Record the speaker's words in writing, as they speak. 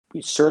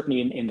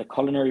certainly in the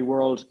culinary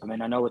world, I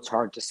mean, I know it's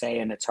hard to say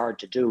and it's hard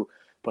to do,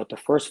 but the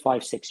first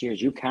 5, 6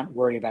 years, you can't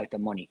worry about the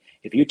money.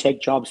 If you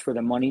take jobs for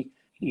the money,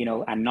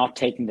 and not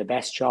taking the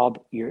best job,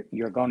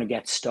 you're going to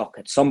get stuck.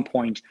 At some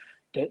point,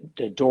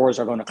 the doors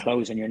are going to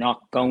close and you're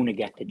not going to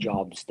get the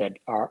jobs that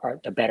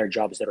are the better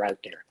jobs that are out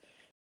there.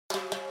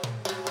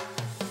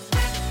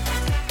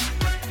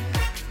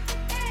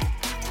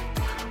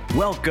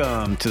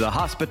 Welcome to the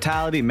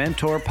Hospitality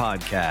Mentor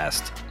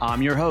Podcast.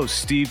 I'm your host,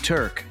 Steve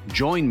Turk.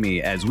 Join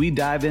me as we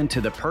dive into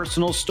the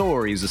personal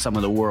stories of some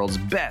of the world's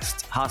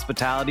best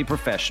hospitality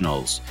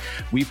professionals.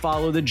 We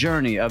follow the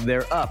journey of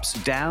their ups,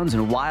 downs,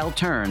 and wild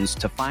turns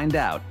to find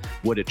out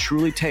what it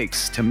truly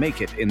takes to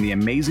make it in the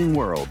amazing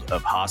world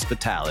of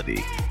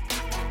hospitality.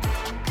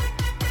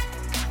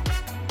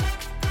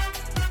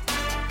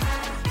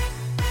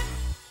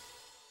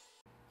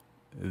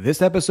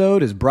 This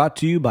episode is brought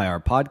to you by our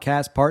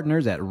podcast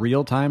partners at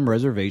Real Time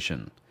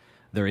Reservation.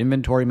 Their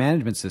inventory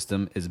management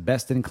system is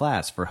best in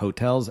class for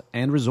hotels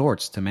and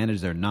resorts to manage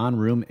their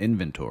non-room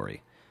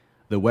inventory.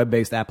 The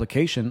web-based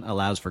application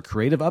allows for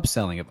creative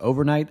upselling of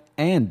overnight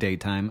and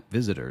daytime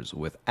visitors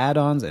with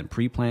add-ons and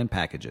pre-planned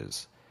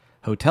packages.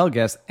 Hotel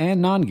guests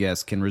and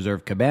non-guests can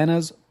reserve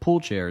cabanas, pool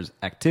chairs,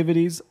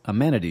 activities,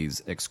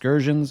 amenities,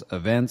 excursions,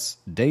 events,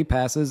 day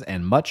passes,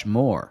 and much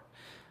more.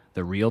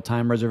 The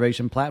real-time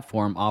reservation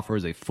platform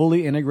offers a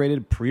fully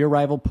integrated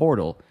pre-arrival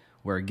portal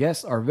where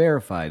guests are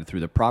verified through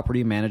the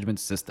property management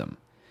system.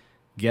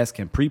 Guests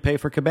can prepay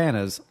for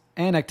cabanas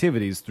and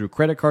activities through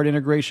credit card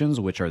integrations,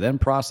 which are then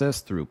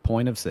processed through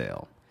point of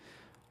sale.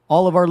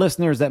 All of our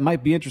listeners that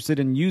might be interested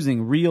in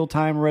using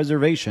real-time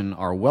reservation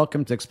are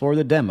welcome to explore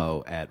the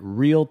demo at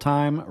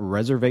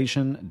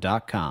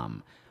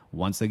realtimereservation.com.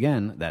 Once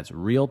again, that's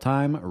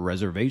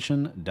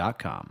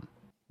realtimereservation.com.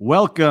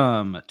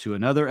 Welcome to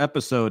another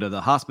episode of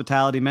the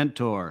Hospitality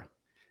Mentor.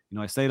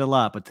 I say it a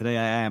lot, but today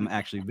I am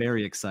actually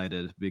very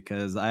excited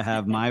because I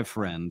have my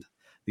friend,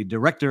 the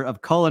director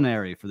of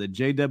Culinary for the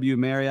JW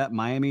Marriott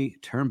Miami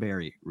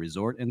Turnberry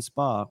Resort and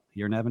Spa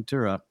here in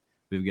Aventura.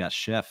 We've got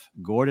Chef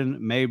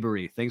Gordon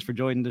Maybury. Thanks for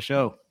joining the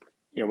show.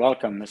 You're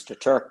welcome, Mr.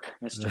 Turk.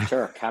 Mr.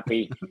 Turk,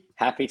 happy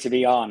to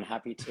be on.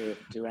 Happy to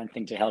do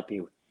anything to help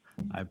you.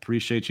 I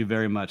appreciate you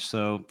very much.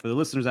 So for the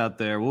listeners out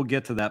there, we'll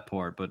get to that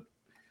part, but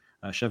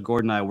Chef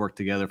Gordon and I worked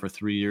together for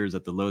 3 years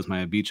at the Lowe's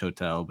Miami Beach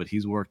Hotel, but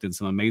he's worked in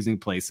some amazing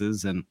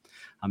places, and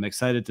I'm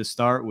excited to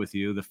start with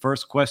you. The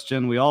first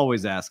question we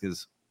always ask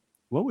is,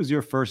 what was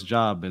your first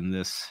job in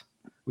this,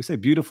 we say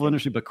beautiful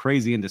industry, but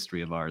crazy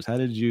industry of ours? How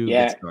did you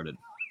get started?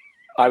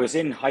 I was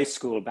in high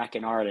school back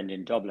in Ireland,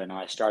 in Dublin.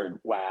 I started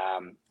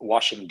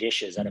washing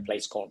dishes at a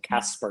place called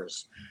Casper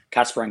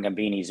and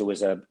Gambini's. It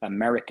was an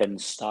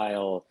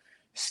American-style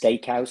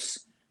steakhouse.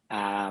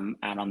 And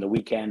on the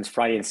weekends,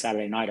 Friday and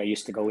Saturday night, I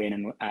used to go in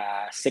and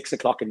 6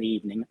 o'clock in the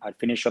evening, I'd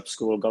finish up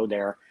school, go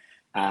there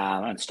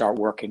and start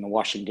working and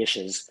washing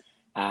dishes.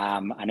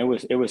 And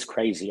it was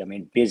crazy. I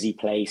mean, busy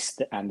place.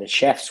 And the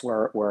chefs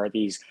were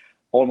these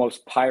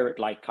almost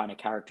pirate-like kind of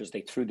characters.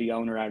 They threw the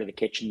owner out of the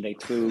kitchen. They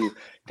threw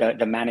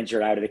the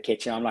manager out of the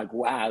kitchen. I'm like,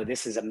 wow,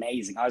 this is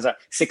amazing. I was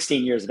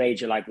 16 years of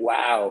age. You're like,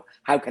 wow,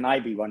 how can I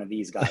be one of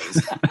these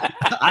guys?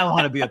 I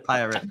want to be a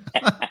pirate.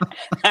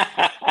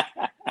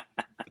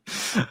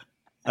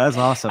 That's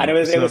awesome. And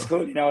it was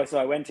cool, so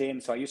I went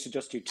in. So I used to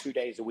just do 2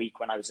 days a week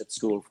when I was at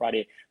school.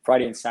 Friday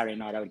and Saturday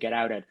night, I would get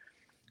out at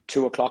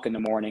 2 o'clock in the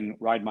morning,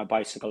 ride my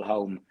bicycle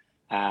home.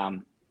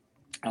 And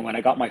when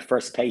I got my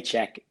first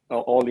paycheck,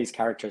 all these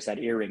characters had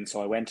earrings.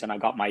 So I went and I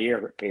got my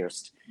ear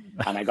pierced.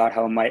 And I got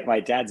home. My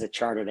dad's a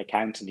chartered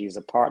accountant. He's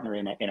a partner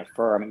in a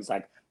firm. He's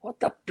like, what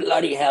the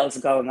bloody hell's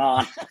going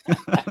on?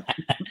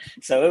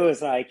 So it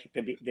was like,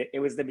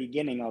 it was the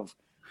beginning of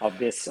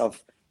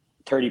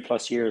 30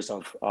 plus years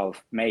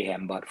of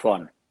mayhem, but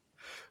fun.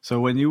 So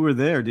when you were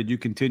there, did you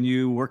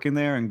continue working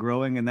there and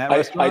growing in that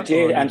restaurant? I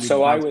did. And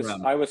so I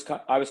was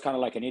kind of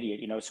like an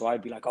idiot, so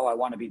I'd be like, oh, I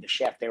want to be the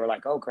chef. They were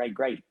like, oh, great.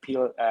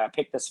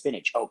 Pick the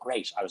spinach. Oh,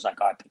 great. I was like,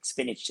 oh, I picked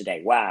spinach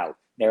today. Wow.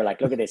 They were like,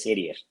 look at this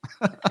idiot.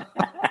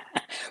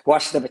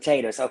 Wash the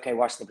potatoes. Okay,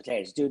 wash the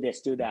potatoes. Do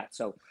this, do that.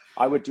 So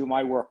I would do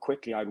my work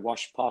quickly. I'd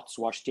wash pots,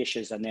 wash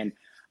dishes, and then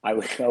I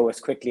would go as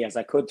quickly as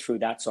I could through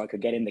that so I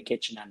could get in the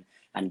kitchen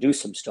and do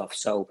some stuff.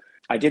 So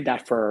I did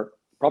that for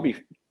probably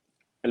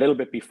a little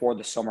bit before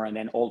the summer, and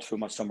then all through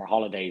my summer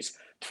holidays,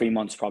 3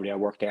 months probably I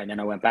worked there, and then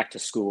I went back to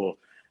school.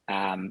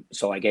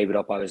 So I gave it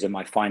up. I was in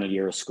my final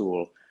year of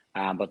school.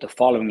 But the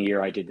following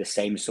year I did the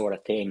same sort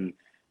of thing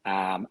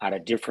at a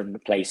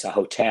different place, a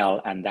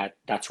hotel, and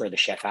that's where the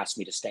chef asked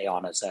me to stay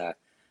on as a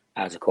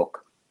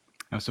cook.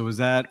 So was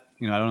that,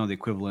 I don't know the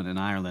equivalent in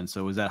Ireland.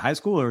 So was that high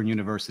school or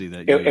university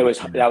that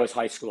that was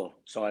high school.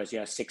 So I was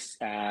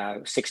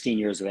 16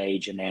 years of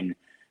age, and then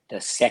the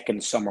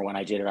second summer when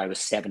I did it, I was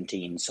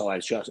 17. So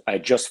I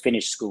just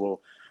finished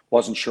school,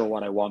 wasn't sure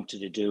what I wanted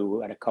to do,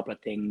 had a couple of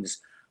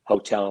things,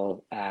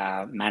 hotel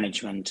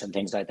management and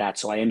things like that.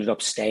 So I ended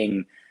up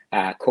staying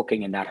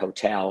cooking in that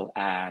hotel,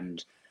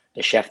 and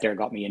the chef there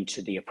got me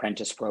into the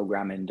apprentice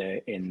program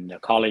in the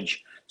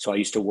college. So I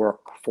used to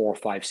work 4,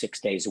 5,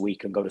 6 days a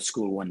week and go to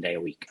school 1 day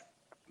a week.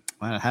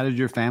 How did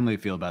your family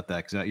feel about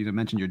that? Because you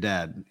mentioned your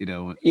dad.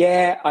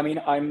 Yeah, I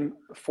mean, I'm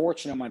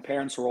fortunate. My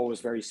parents were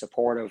always very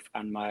supportive,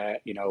 and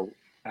I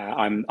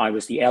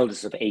was the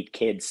eldest of 8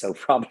 kids, so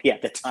probably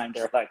at the time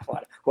they're like,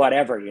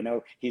 whatever,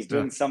 he's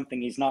doing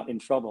something, he's not in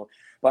trouble.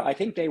 But I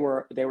think they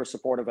were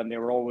supportive, and they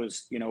were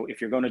always,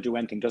 if you're going to do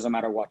anything, doesn't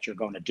matter what you're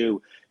going to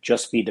do,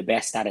 just be the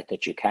best at it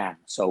that you can.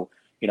 So,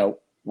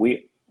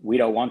 we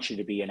don't want you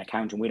to be an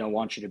accountant, we don't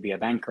want you to be a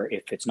banker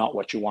if it's not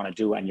what you want to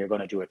do and you're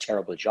going to do a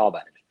terrible job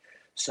at it.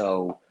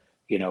 So,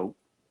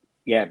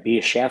 yeah, be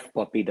a chef,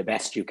 but be the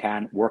best you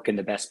can, work in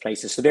the best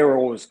places. So they were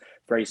always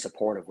very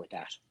supportive with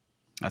that.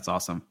 That's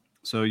awesome.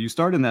 So you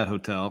started in that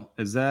hotel.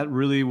 Is that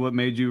really what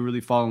made you really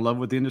fall in love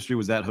with the industry?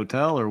 Was that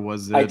hotel, or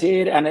was it? I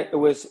did, and it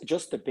was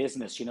just the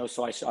business,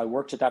 So I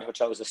worked at that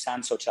hotel. It was a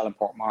Sands Hotel in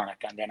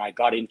Portmarnock, and then I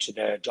got into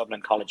the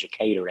Dublin College of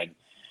Catering,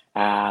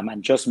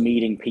 and just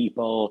meeting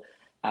people.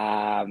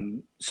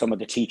 Some of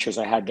the teachers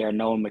I had there,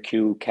 Noel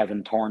McHugh,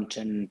 Kevin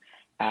Thornton,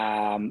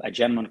 a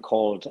gentleman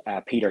called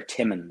Peter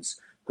Timmons,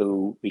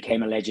 who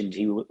became a legend.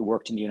 He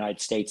worked in the United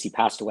States. He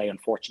passed away,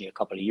 unfortunately, a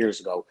couple of years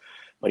ago.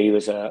 But he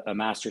was a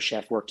master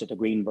chef, worked at the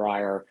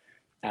Greenbrier.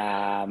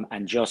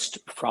 And just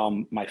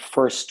from my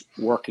first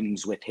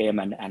workings with him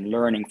and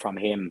learning from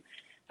him,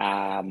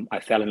 I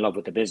fell in love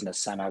with the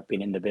business. And I've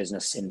been in the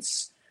business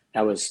since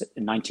that was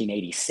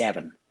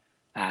 1987.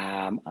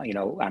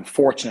 I'm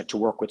fortunate to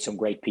work with some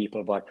great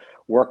people, but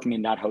working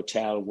in that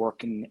hotel,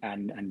 working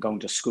and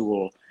going to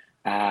school,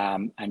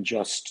 and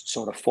just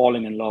sort of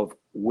falling in love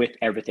with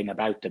everything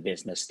about the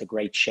business, the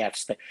great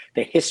chefs,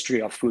 the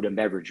history of food and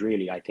beverage,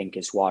 really, I think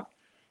is what,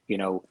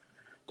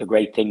 the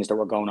great things that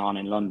were going on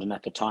in London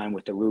at the time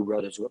with the Roux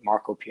brothers, with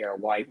Marco Pierre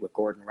White, with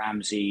Gordon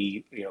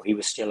Ramsay. He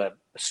was still a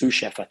sous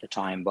chef at the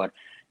time, but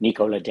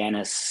Nicola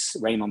Dennis,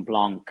 Raymond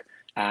Blanc,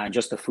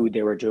 just the food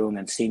they were doing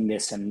and seeing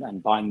this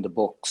and buying the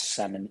books.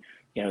 And,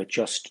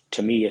 just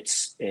to me,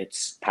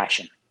 it's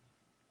passion.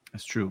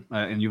 That's true.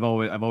 And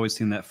I've always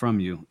seen that from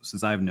you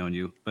since I've known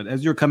you. But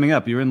as you're coming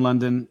up, you're in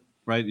London,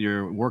 right?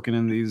 You're working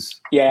in these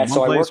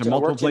so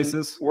multiple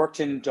places.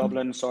 Worked in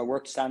Dublin. So I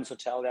worked Sands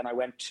Hotel. Then I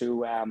went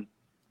to a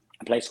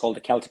place called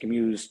the Celtic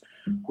Muse,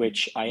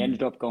 which I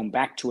ended up going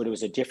back to. It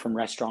was a different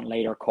restaurant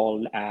later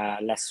called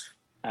Les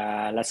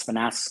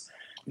Finas,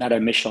 not a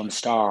Michelin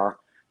star.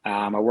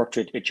 I worked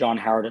with John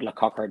Howard at La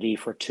Cocardie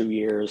for 2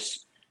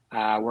 years.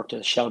 Worked at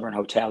the Shelburne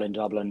Hotel in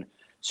Dublin.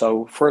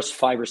 So first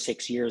 5 or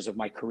 6 years of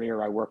my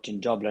career, I worked in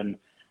Dublin.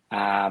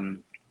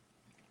 All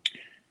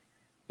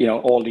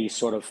these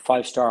sort of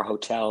 5-star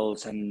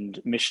hotels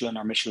and Michelin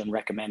or Michelin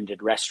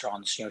recommended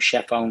restaurants,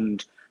 chef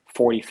owned,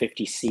 40,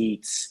 50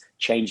 seats,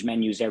 change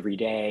menus every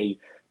day.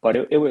 But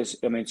it was,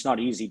 it's not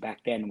easy back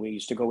then. We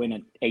used to go in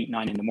at 8,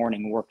 9 in the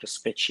morning and work a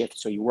split shift.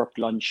 So you worked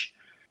lunch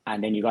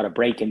and then you got a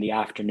break in the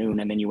afternoon,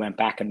 and then you went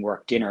back and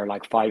worked dinner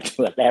like 5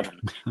 to 11.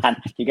 And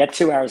you get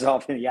 2 hours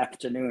off in the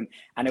afternoon.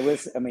 And it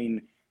was,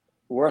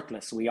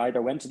 worthless. We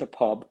either went to the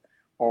pub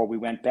or we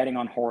went betting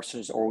on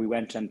horses or we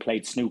went and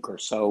played snooker.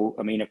 So,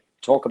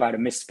 talk about a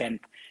misspent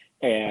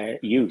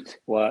youth.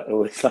 Well, it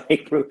was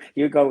like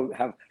you go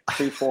have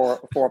 3,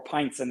 4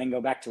 pints and then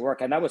go back to work.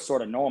 And that was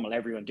sort of normal.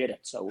 Everyone did it.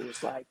 So it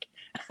was like...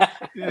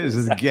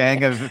 There's a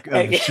gang of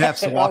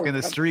chefs walking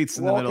the streets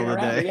in the middle of the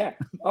day. Yeah.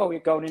 You're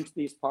going into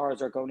these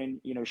bars or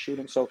going in,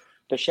 shooting. So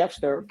the chefs,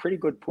 they're pretty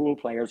good pool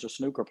players or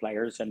snooker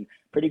players and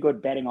pretty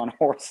good betting on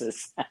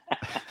horses.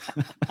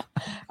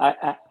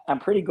 I'm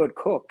pretty good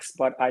cooks,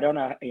 but I don't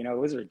know, it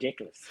was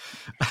ridiculous.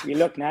 You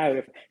look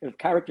now, if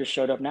characters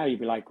showed up now, you'd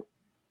be like,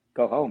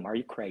 go home. Are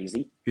you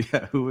crazy?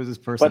 Yeah. Who was this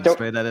person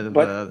straight out of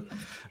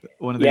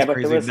one of these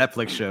crazy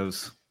Netflix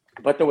shows?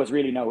 But there was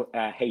really no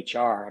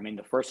HR.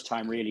 The first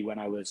time really when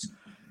I was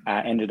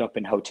ended up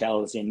in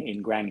hotels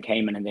in Grand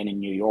Cayman and then in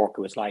New York,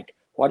 it was like,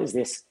 what is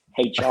this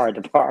HR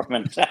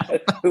department?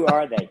 Who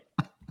are they?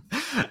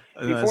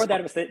 Before that,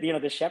 it was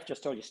the chef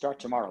just told you, start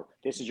tomorrow.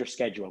 This is your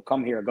schedule.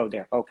 Come here, go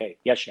there. Okay,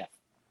 yes, chef.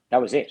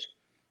 That was it.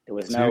 There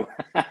was no.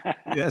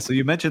 Yeah. So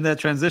you mentioned that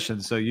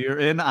transition. So you're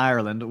in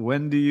Ireland.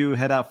 When do you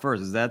head out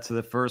first? Is that to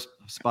the first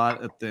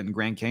spot in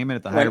Grand Cayman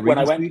at the Hyatt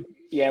Regency?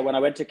 When I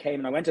went to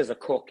Cayman, I went as a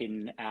cook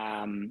in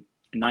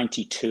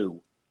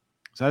 92.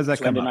 So how does that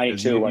come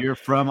up? You're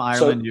from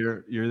Ireland.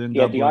 So, you're in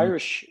Dublin.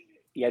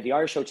 The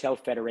Irish Hotel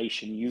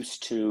Federation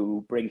used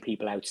to bring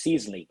people out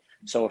seasonally.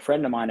 So a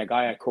friend of mine, a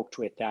guy I cooked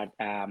with at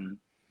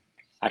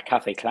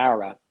Cafe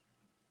Clara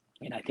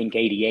in I think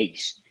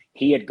 88,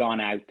 he had gone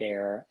out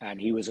there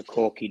and he was a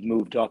cook. He'd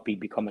moved up.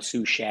 He'd become a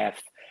sous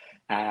chef.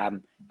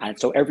 And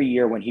so every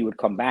year when he would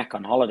come back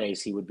on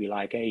holidays, he would be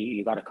like, hey,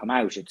 you got to come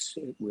out.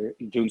 We're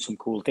doing some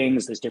cool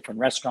things. There's different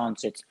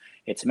restaurants.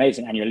 It's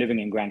amazing. And you're living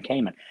in Grand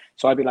Cayman.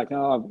 So I'd be like,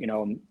 no,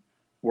 I'm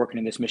working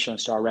in this Michelin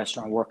star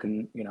restaurant,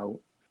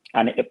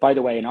 and by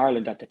the way, in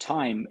Ireland at the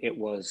time,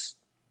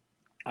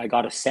 I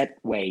got a set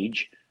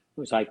wage. It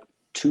was like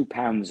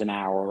 £2 an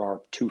hour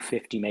or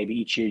 2.50 maybe.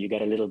 Each year you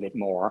get a little bit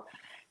more.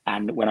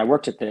 And when I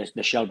worked at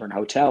the Shelburne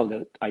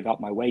Hotel, I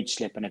got my wage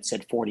slip and it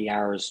said 40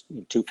 hours,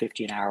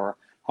 250 an hour,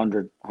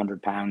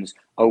 100 pounds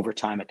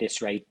overtime at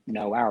this rate,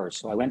 no hours.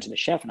 So I went to the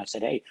chef and I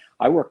said, hey,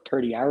 I worked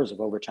 30 hours of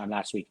overtime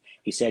last week.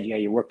 He said, yeah,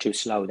 you worked too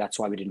slow. That's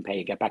why we didn't pay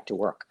you. Get back to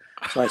work.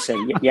 So I said,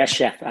 yes,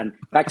 chef, and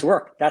back to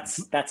work. That's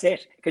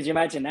it. Could you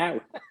imagine now?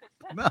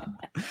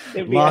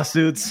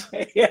 Lawsuits.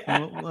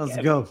 Yeah. Let's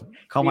go.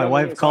 Call my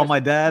wife, call my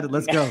dad.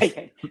 Let's go.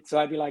 So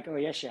I'd be like, oh,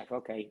 yes, chef.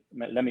 Okay.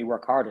 Let me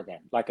work harder then,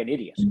 like an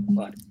idiot.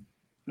 But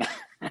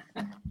I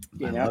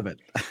love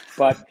it.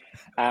 But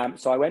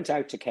so I went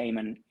out to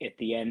Cayman at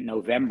the end,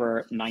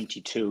 November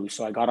 92.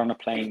 So I got on a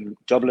plane,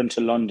 Dublin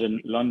to London,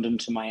 London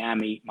to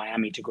Miami,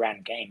 Miami to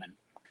Grand Cayman.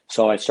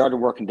 So I started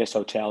working this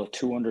hotel,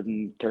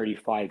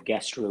 235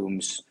 guest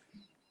rooms,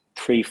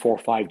 3, 4,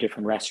 5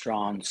 different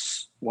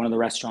restaurants. One of the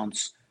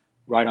restaurants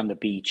right on the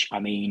beach. I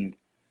mean,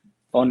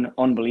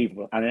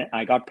 unbelievable. And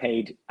I got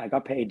paid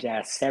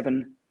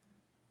seven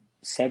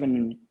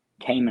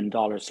Cayman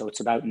dollars. So it's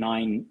about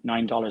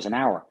 $9 an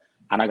hour.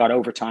 And I got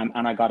overtime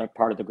and I got a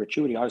part of the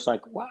gratuity. I was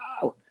like,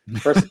 wow.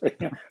 First,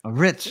 I'm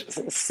rich.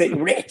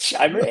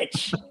 I'm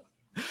rich.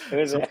 It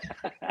was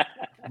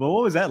well,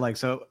 what was that like?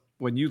 So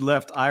when you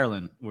left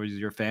Ireland, was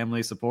your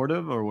family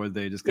supportive or were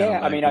they just kind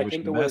of like, I mean, I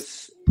think it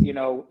was,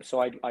 so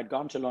I'd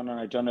gone to London.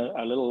 I'd done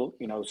a little,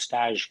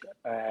 stage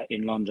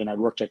in London. I'd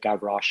worked at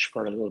Gavroche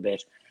for a little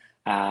bit.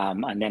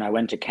 And then I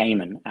went to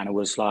Cayman and it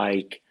was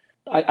like,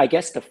 I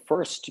guess the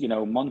first,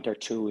 month or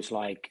two was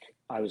like,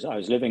 I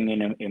was living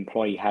in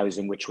employee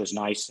housing, which was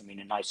nice. I mean,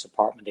 a nice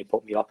apartment they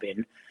put me up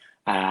in.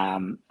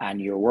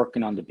 And you're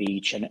working on the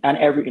beach and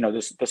every,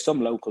 there's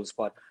some locals,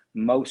 but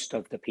most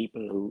of the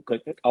people who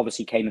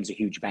obviously Cayman's a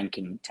huge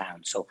banking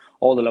town. So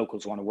all the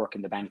locals want to work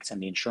in the banks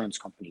and the insurance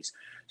companies.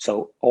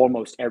 So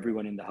almost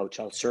everyone in the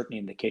hotel, certainly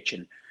in the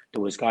kitchen,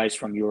 there was guys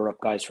from Europe,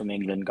 guys from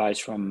England, guys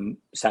from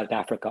South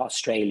Africa,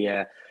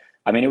 Australia.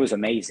 I mean, it was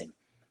amazing.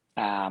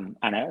 And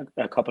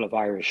a couple of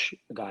Irish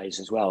guys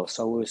as well.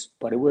 So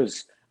it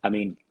was, I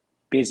mean,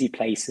 busy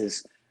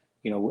places,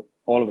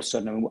 all of a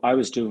sudden I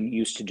was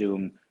used to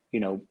doing,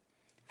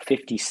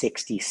 50,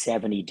 60,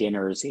 70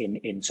 dinners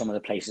in some of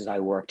the places I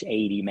worked,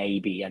 80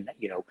 maybe. And,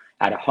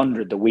 at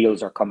 100, the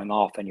wheels are coming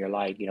off and you're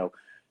like,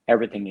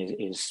 everything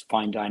is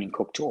fine dining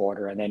cooked to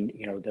order. And then,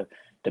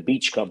 the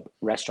beach club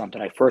restaurant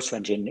that I first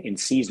went in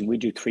season, we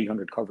do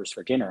 300 covers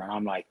for dinner. And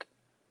I'm like,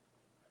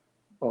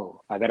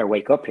 oh, I better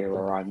wake up here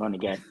or I'm going to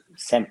get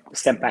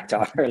sent back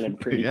to Ireland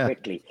pretty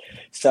quickly.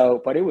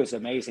 So, but it was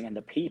amazing. And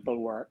the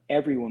people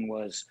everyone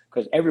was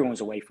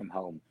away from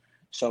home.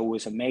 So it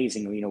was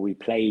amazing. We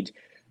played,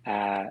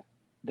 they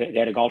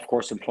had a golf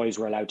course employees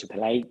were allowed to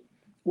play.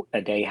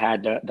 They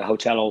had, the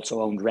hotel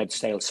also owned Red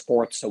Sail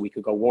Sports, so we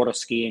could go water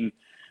skiing,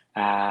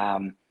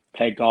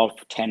 played golf,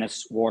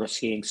 tennis, water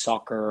skiing,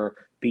 soccer,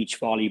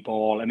 beach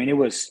volleyball. I mean, it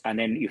was, and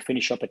then you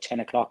finish up at 10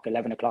 o'clock,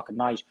 11 o'clock at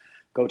night,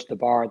 go to the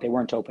bar. They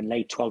weren't open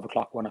late, 12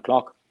 o'clock, 1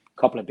 o'clock,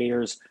 a couple of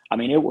beers. I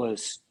mean, it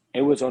was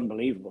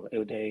unbelievable.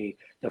 The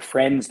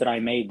friends that I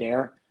made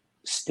there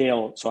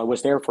still, so I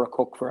was there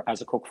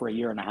as a cook for a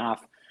year and a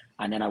half.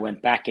 And then I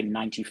went back in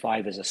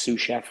 95 as a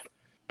sous chef.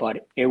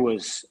 But it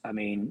was, I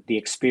mean, the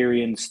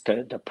experience,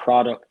 the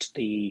product,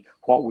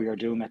 what we were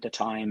doing at the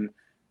time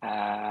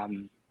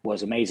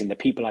was amazing. The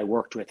people I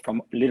worked with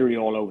from literally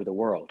all over the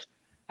world.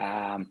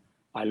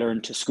 I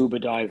learned to scuba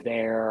dive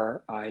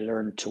there. I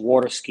learned to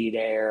water ski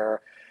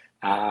there.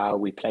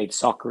 We played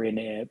soccer in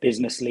a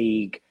business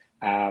league.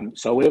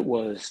 So it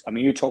was, I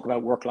mean, you talk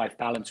about work-life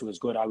balance. It was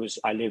good.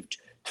 I lived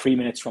 3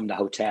 minutes from the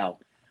hotel.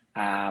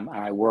 And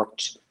I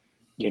worked,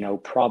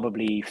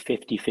 probably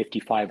 50,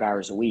 55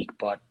 hours a week,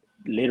 but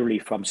literally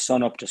from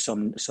sun up to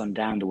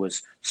sundown, there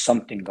was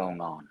something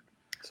going on.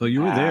 So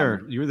you were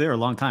there a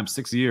long time,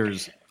 6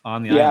 years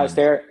on the island. Yeah, I was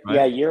there. Right?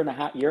 Yeah, year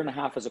and a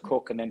half as a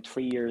cook, and then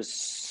 3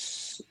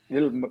 years, a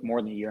little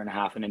more than a year and a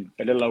half, and then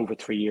a little over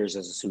 3 years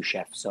as a sous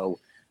chef. So,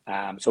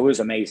 so it was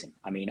amazing.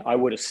 I mean, I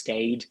would have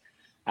stayed,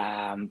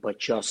 but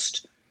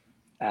just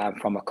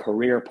from a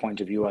career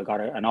point of view, I got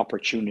an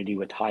opportunity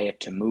with Hyatt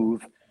to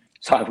move.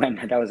 So I went.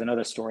 That was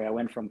another story. I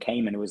went from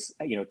Cayman. It was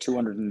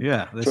 200.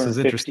 Yeah, this is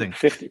interesting.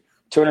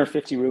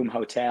 250 room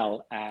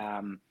hotel,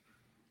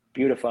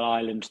 beautiful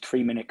island,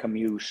 3-minute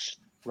commute,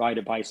 ride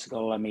a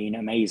bicycle. I mean,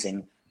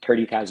 amazing.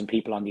 30,000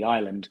 people on the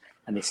island.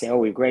 And they say, oh,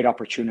 we have a great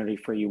opportunity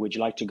for you. Would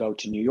you like to go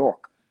to New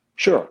York?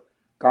 Sure.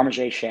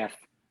 Garmager chef,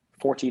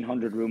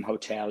 1,400 room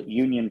hotel,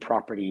 union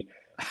property.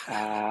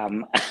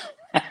 And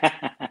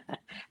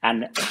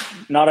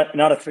not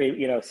a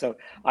three, so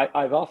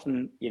I've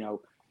often,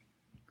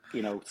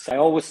 so I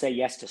always say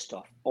yes to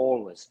stuff,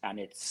 always. And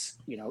it's,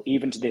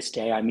 even to this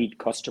day, I meet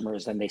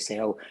customers and they say,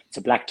 oh, it's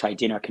a black tie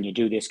dinner. Can you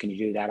do this? Can you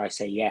do that? I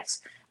say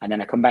yes. And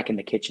then I come back in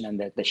the kitchen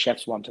and the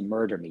chefs want to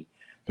murder me.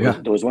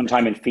 There was one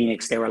time in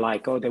Phoenix, they were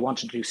like, oh, they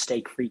wanted to do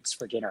steak frites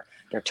for dinner.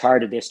 They're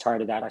tired of this,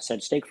 tired of that. I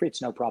said, steak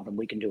frites, no problem.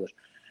 We can do it.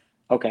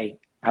 Okay.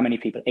 How many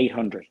people?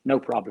 800. No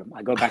problem.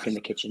 I go back in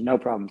the kitchen. No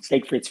problem.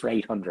 Steak frites for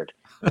 800.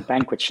 The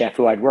banquet chef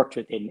who I'd worked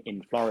with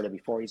in Florida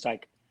before, he's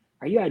like,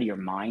 are you out of your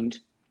mind?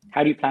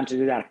 how do you plan to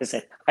do that? I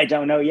said, I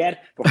don't know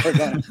yet, but we're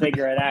going to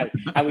figure it out.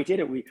 And we did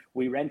it.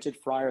 We rented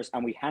fryers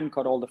and we hand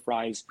cut all the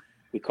fries.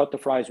 We cut the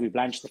fries, we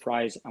blanched the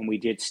fries, and we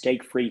did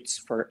steak frites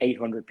for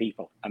 800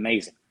 people.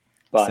 Amazing.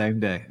 But same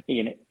day.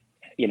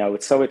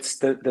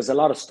 There's a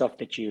lot of stuff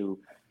that you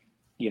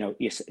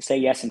say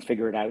yes and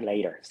figure it out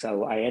later.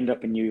 So I end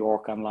up in New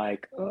York. I'm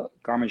like,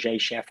 gourmet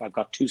chef. I've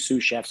got 2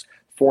 sous chefs,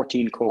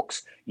 14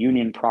 cooks,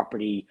 union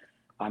property.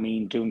 I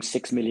mean, doing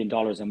 $6 million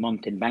a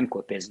month in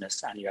banquet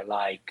business. And you're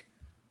like,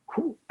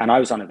 whew. And I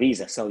was on a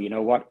visa. So you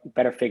know what?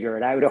 Better figure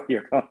it out or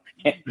you're going.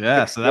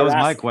 Yeah. So that was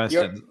my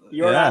question.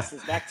 Your ass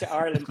is back to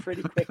Ireland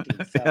pretty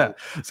quickly. So. Yeah.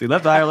 So you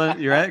left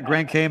Ireland. You're at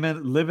Grand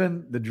Cayman,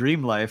 living the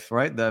dream life,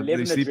 right?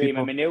 Living the dream.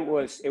 People... I mean, it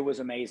was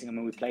amazing. I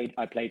mean,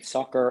 I played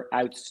soccer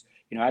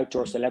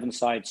outdoors,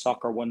 11-side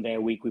soccer 1 day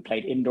a week. We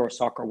played indoor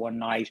soccer one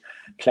night,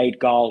 played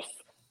golf,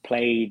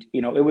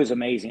 it was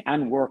amazing,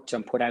 and worked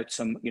and put out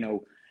some,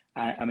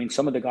 I mean,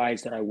 some of the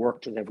guys that I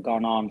worked with have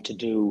gone on to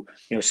do,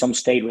 some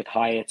stayed with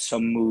Hyatt,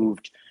 some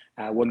moved.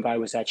 One guy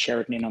was at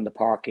Sheraton Inn on the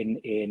Park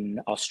in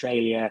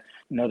Australia.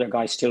 Another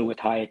guy still with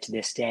Hyatt to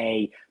this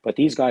day. But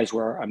these guys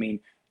were, I mean,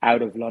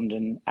 out of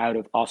London, out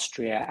of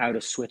Austria, out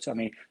of Switzerland.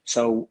 I mean,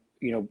 so,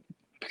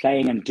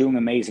 playing and doing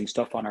amazing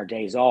stuff on our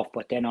days off,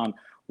 but then on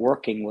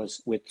working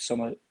was with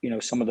some of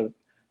the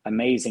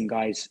amazing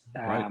guys,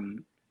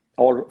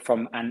 all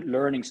from, and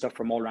learning stuff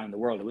from all around the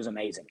world. It was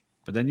amazing.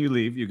 But then you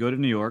leave, you go to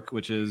New York,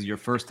 which is your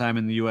first time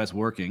in the U.S.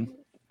 working,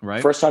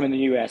 right? First time in the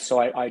U.S. So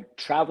I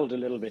traveled a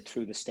little bit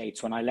through the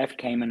States. When I left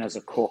Cayman as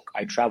a cook,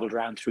 I traveled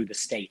around through the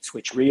States,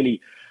 which really,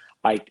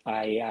 I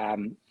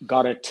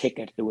got a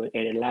ticket.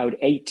 It allowed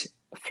 8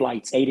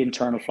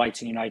 internal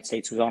flights in the United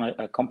States. It was on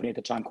a company at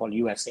the time called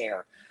US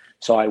Air.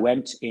 So I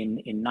went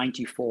in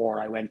 94,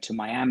 I went to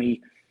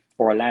Miami,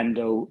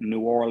 Orlando,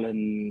 New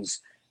Orleans,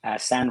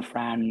 San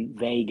Fran,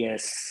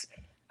 Vegas,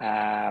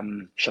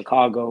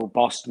 Chicago,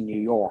 Boston, New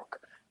York.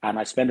 And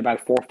I spent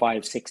about 4,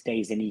 5, 6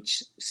 days in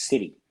each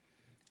city.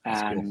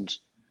 And cool.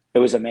 It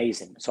was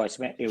amazing. So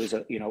it was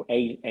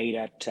 8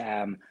 at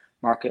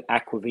Market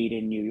Aquavit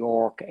in New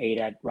York, 8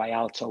 at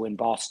Rialto in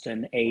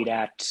Boston, 8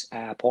 at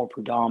Paul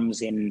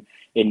Prud'homme's in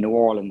New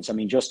Orleans. I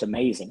mean, just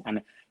amazing.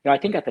 And I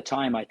think at the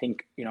time, I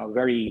didn't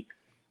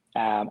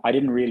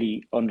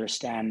really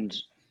understand.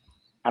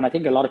 And I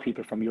think a lot of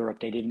people from Europe,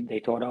 they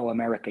thought, oh,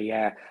 America,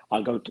 yeah,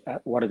 I'll go,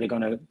 what are they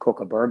going to cook,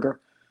 a burger?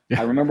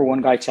 Yeah. I remember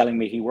one guy telling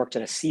me he worked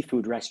at a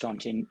seafood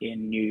restaurant in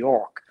New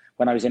York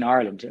when I was in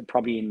Ireland,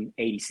 probably in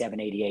 87,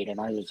 88.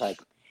 And I was like,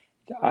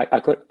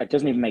 it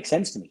doesn't even make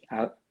sense to me.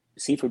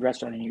 Seafood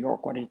restaurant in New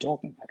York, what are you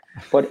talking about?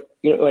 But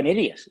an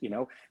idiot,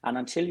 and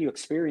until you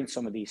experience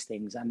some of these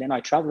things. And then I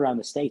traveled around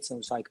the States and I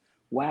was like,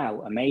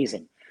 wow,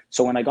 amazing.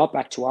 So when I got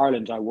back to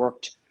Ireland, I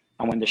worked.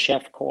 And when the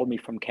chef called me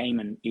from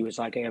Cayman, he was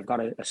like, hey, I've got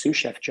a sous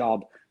chef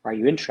job. Are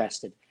you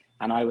interested?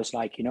 And I was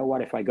like, you know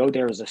what? If I go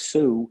there as a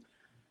sous,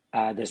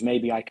 there's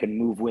maybe I can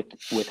move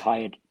with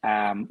Hyatt,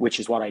 which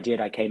is what I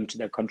did. I came to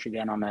their country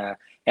then on a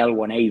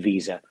L1A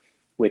visa,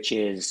 which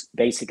is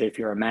basically if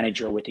you're a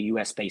manager with a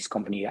US-based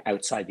company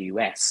outside the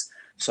US.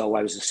 So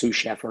I was a sous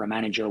chef or a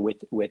manager with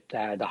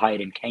the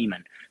Hyatt in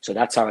Cayman. So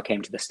that's how I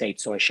came to the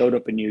States. So I showed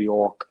up in New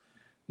York,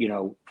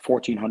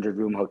 1,400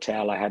 room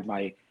hotel. I had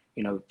my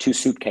 2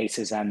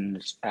 suitcases,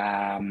 and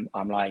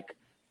I'm like,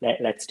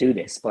 let's do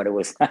this. But it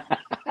was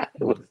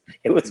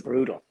it was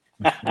brutal.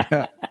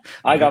 Yeah.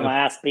 I got my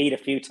ass beat a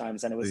few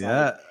times, and it was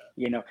like,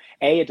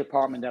 a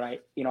department that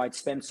I'd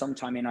spent some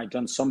time in. I'd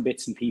done some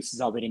bits and pieces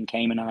of it in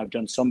Cayman, and I've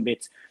done some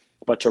bits.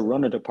 But to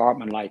run a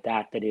department like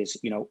that is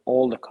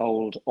all the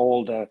cold,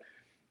 all the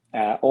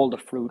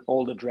fruit,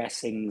 all the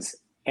dressings,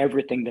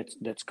 everything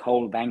that's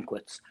cold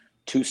banquets,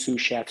 2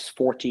 sous chefs,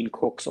 14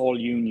 cooks, all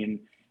union.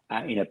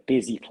 In a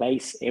busy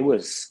place, it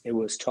was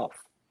tough.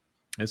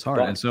 It's hard.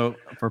 And so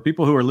for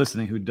people who are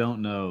listening who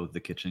don't know the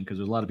kitchen, because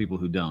there's a lot of people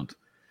who don't,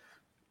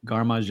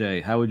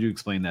 garde-manger, how would you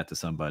explain that to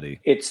somebody?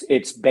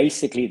 It's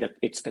basically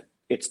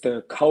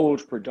the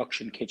cold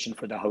production kitchen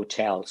for the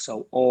hotel.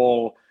 So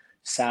all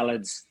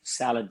salads,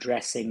 salad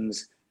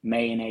dressings,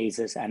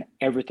 mayonnaises, and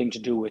everything to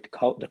do with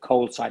the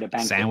cold side of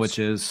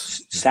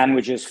banquets.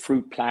 Sandwiches,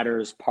 fruit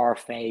platters,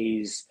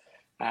 parfaits,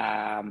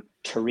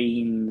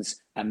 terrines,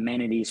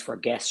 amenities for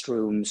guest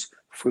rooms,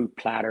 fruit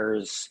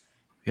platters.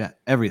 Yeah,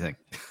 everything.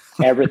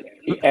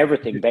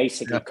 everything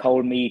basically. Yeah.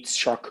 Cold meats,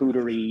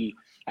 charcuterie,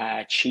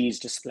 cheese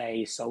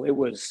display. So it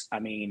was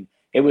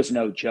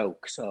no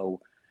joke.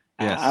 So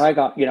yes. And I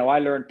got, I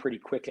learned pretty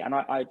quickly. And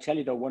I tell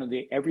you though,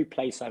 every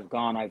place I've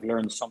gone, I've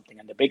learned something.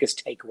 And the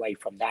biggest takeaway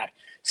from that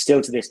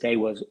still to this day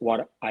was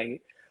what I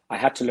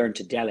had to learn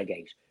to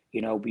delegate.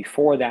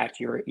 Before that,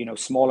 you're,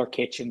 smaller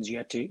kitchens, you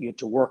had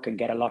to work and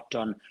get a lot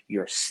done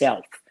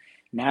yourself.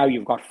 Now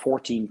you've got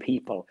 14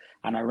 people.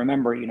 And I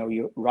remember,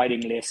 you're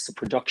writing lists,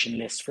 production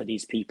lists for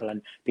these people.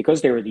 And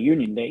because they were the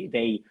union,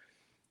 they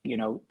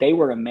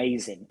were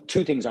amazing.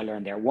 2 things I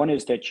learned there. One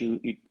is that you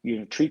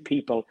treat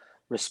people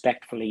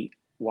respectfully,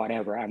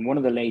 whatever. And one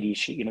of the ladies,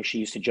 she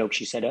used to joke,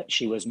 she said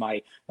she was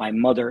my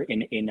mother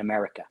in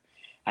America.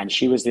 And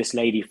she was this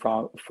lady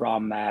from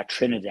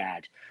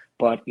Trinidad.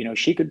 But,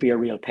 she could be a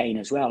real pain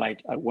as well.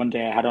 One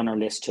day I had on her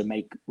list to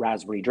make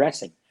raspberry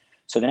dressing.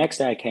 So the next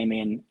day I came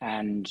in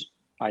and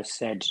I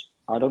said,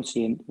 I don't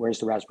see, where's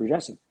the raspberry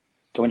dressing?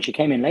 So when she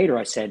came in later,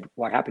 I said,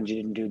 what happened? You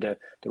didn't do the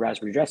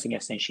raspberry dressing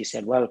yesterday. And she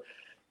said, well,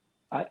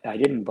 I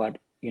didn't, but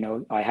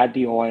I had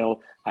the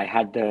oil, I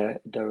had the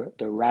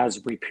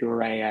raspberry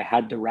puree, I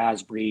had the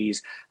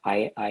raspberries,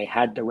 I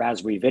had the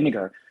raspberry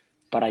vinegar,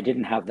 but I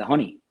didn't have the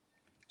honey.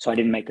 So I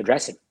didn't make the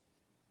dressing.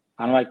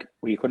 I'm like,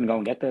 well, you couldn't go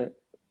and get the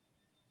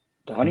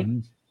honey? Mm-hmm.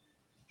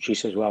 She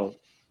says, well,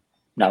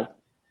 no.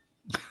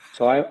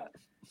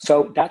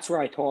 So that's where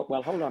I thought,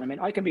 well, hold on,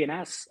 I can be an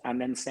ass and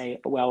then say,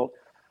 well,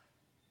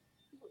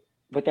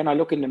 but then I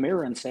look in the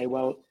mirror and say,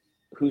 well,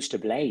 who's to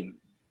blame?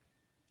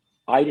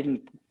 I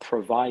didn't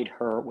provide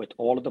her with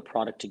all of the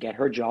product to get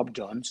her job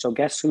done. So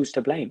guess who's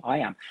to blame? I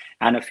am.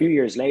 And a few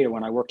years later,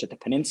 when I worked at the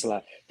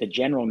Peninsula, the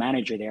general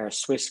manager there, a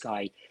Swiss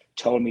guy,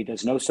 told me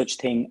there's no such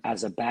thing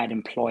as a bad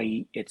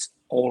employee. It's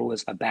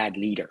always a bad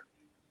leader.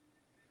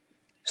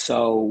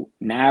 So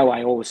now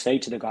I always say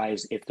to the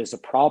guys, if there's a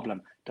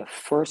problem, the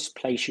first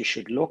place you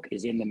should look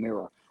is in the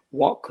mirror.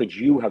 What could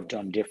you have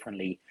done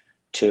differently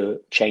to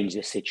change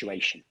this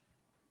situation?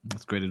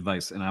 That's great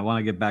advice. And I want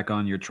to get back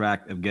on your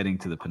track of getting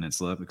to the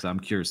Peninsula because I'm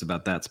curious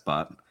about that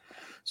spot.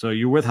 So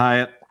you're with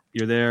Hyatt.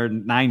 You're there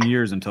 9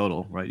 years in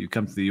total, right? You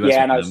come to the U.S.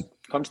 Yeah, and I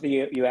come to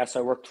the U.S.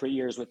 I worked 3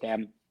 years with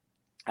them.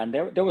 And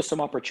there was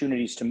some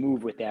opportunities to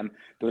move with them.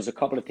 There was a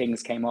couple of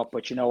things came up,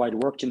 but, I'd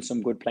worked in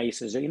some good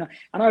places, and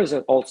I was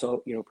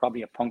also,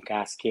 probably a punk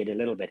ass kid a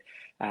little bit.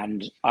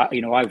 And,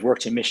 I've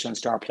worked in Michelin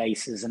star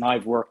places, and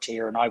I've worked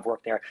here and I've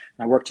worked there.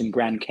 And I worked in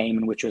Grand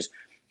Cayman, which was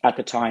at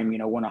the time,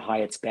 one of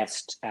Hyatt's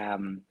best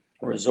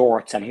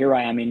resorts. And here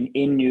I am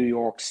in New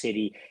York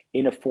City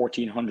in a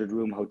 1,400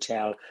 room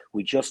hotel.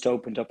 We just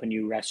opened up a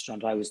new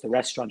restaurant. I was the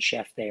restaurant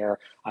chef there.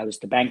 I was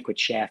the banquet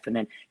chef. And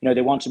then,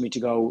 they wanted me to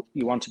go,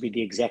 you want to be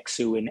the exec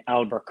sous in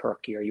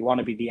Albuquerque, or you want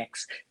to be the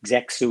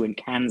exec sous in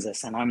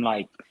Kansas. And I'm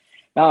like,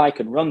 no, I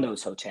can run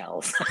those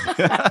hotels.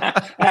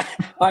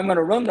 I'm going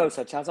to run those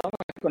hotels. I'm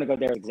not going to go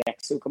there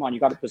exec sous. Come on,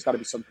 there's got to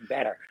be something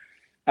better.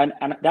 And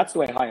that's the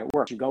way Hyatt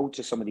works. You go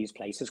to some of these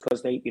places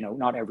because they,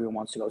 not everyone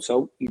wants to go.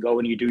 So you go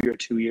and you do your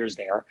 2 years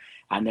there,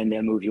 and then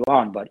they'll move you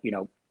on. But,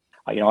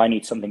 I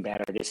need something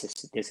better. This is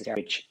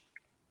which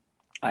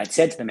I had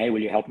said to them, hey,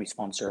 will you help me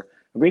sponsor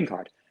a green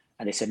card?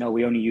 And they said, no,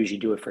 we only usually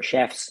do it for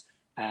chefs.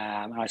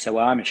 And I said,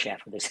 well, I'm a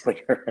chef. And they said, well,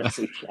 you're a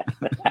sous chef.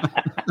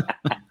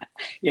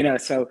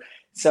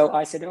 So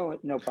I said, oh,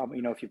 no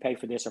problem. If you pay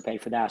for this or pay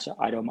for that,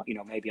 I don't,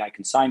 maybe I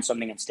can sign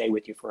something and stay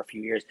with you for a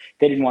few years.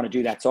 They didn't want to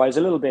do that. So I was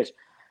a little bit,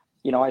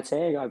 I'd say,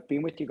 hey, I've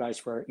been with you guys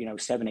for,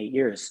 7-8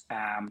 years.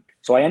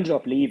 So I ended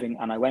up leaving,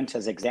 and I went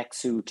as exec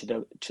sous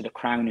to the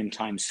Crown in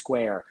Times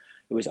Square.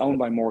 It was owned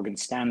by Morgan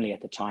Stanley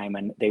at the time,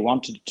 and they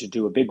wanted to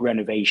do a big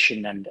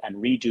renovation and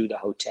redo the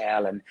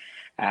hotel. And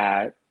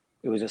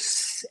it was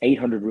a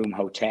 800 room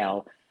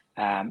hotel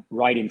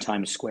right in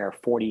Times Square,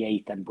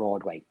 48th and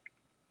Broadway.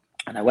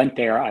 And I went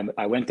there.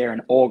 I went there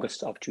in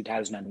August of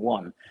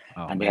 2001,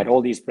 and they had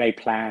all these great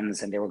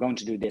plans, and they were going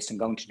to do this and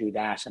going to do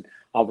that. And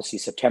obviously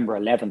September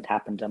 11th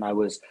happened, and I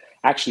was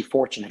actually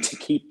fortunate to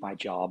keep my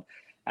job.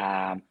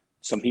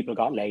 Some people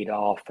got laid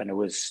off, and it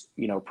was,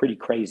 pretty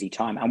crazy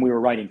time. And we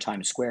were right in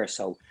Times Square.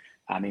 So,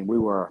 we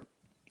were,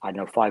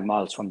 5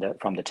 miles from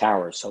the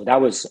towers. So that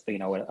was,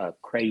 a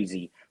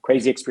crazy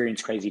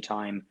experience, crazy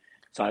time.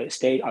 So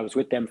I was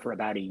with them for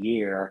about a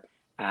year.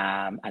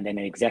 And then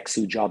an exec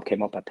sous job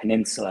came up at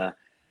Peninsula.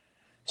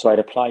 So I'd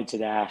applied to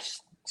that,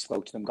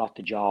 spoke to them, got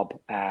the job.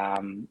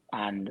 And,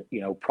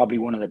 probably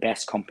one of the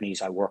best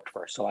companies I worked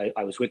for. So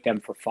I was with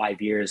them for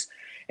 5 years.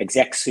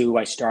 Exec sous,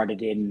 I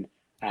started in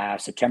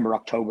September,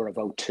 October of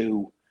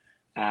 2002,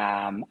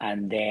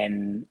 and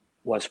then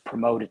was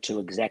promoted to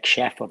exec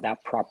chef of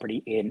that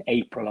property in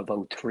April of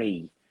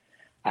 2003.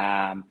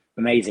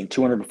 Amazing,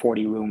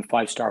 240 room,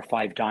 5-star,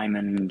 5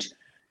 diamond,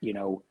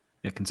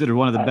 considered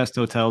one of the best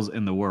hotels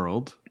in the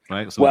world,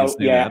 right? So well,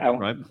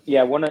 right?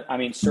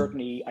 Yeah,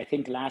 certainly, I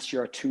think last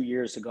year or 2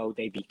 years ago,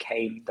 they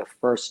became the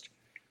first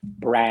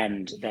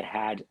brand that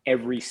had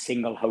every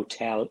single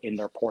hotel in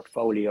their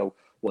portfolio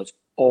was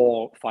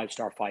all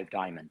 5-star, 5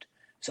 diamond.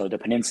 So the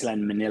Peninsula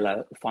in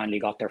Manila finally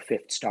got their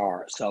 5th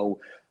star. So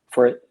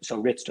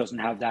Ritz doesn't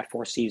have that.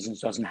 Four Seasons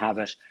doesn't have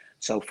it.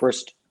 So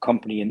first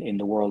company in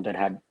the world that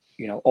had,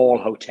 all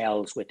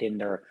hotels within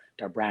their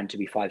brand to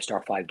be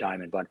 5-star, 5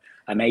 diamond. But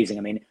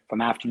amazing.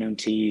 From afternoon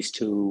teas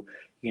to,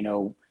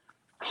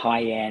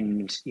 high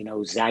end,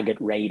 Zagat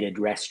rated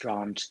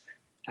restaurant.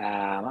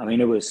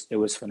 It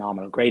was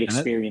phenomenal. Great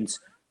experience.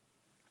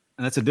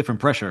 And that's a different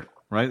pressure,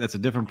 right? That's a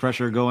different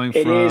pressure going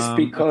from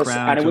a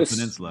Crown to a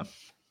Peninsula.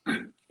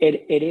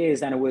 It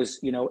is, and it was,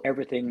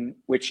 everything,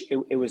 which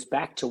it was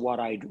back to what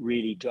I'd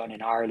really done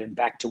in Ireland,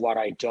 back to what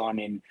I'd done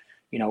in,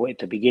 at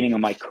the beginning of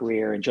my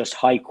career, and just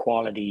high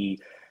quality,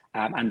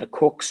 and the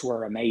cooks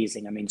were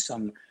amazing.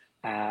 Some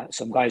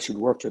guys who'd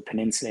worked with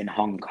Peninsula in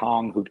Hong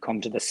Kong, who'd come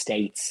to the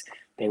States,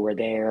 they were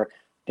there.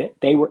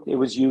 It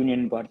was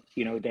union, but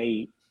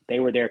they they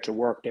were there to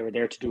work. They were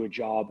there to do a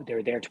job. They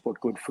were there to put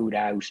good food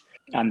out.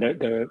 And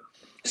the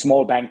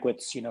small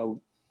banquets,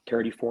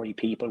 30, 40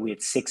 people. We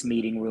had 6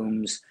 meeting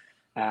rooms,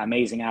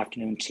 amazing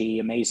afternoon tea,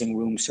 amazing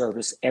room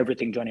service,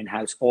 everything done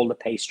in-house, all the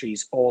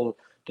pastries, all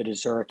the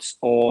desserts,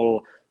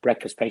 all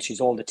breakfast pastries,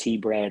 all the tea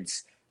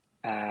breads,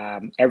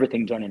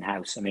 everything done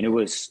in-house. I mean, it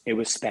was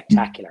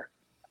spectacular.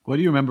 What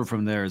do you remember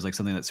from there is like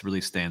something that's really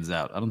stands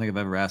out? I don't think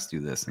I've ever asked you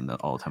this in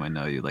all the time I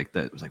know you. Like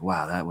that was like,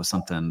 wow, that was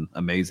something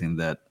amazing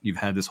that you've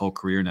had this whole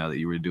career now that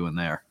you were doing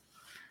there.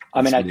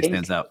 I mean, really I think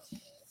stands out.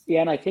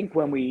 Yeah, and I think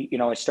when we,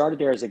 I started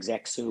there as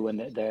exec sous, and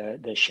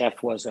the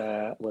chef was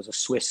a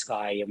Swiss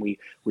guy, and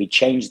we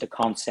changed the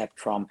concept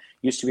from,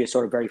 used to be a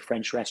sort of very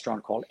French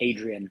restaurant called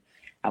Adrian,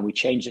 and we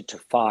changed it to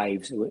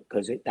Fives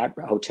because that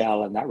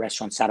hotel and that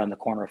restaurant sat on the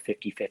corner of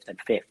 55th and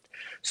 5th.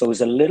 So it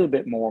was a little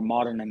bit more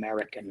modern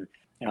American.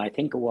 I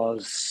think it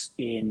was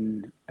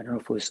in, I don't know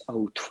if it was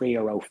 03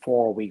 or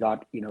 04, we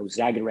got,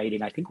 Zagat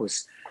rating, I think it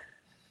was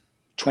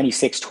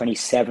 26,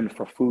 27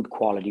 for food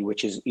quality,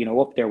 which is,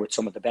 up there with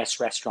some of the best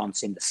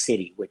restaurants in the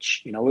city,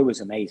 which, it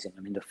was amazing. I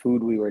mean, the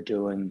food we were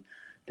doing,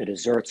 the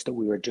desserts that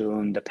we were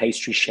doing, the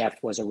pastry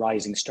chef was a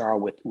rising star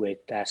with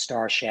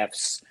star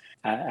chefs.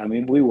 I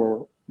mean, we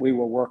were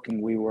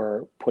working, we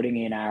were putting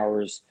in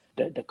hours.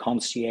 The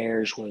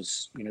concierge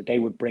was, they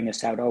would bring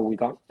us out. Oh, we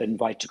got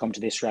invited to come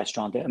to this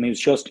restaurant. I mean, it was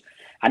just,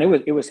 and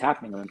it was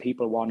happening. I mean,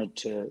 people wanted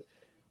to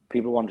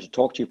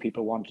talk to you.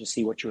 People wanted to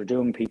see what you were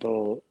doing.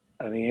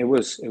 I mean, it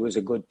was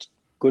a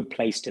good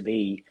place to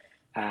be.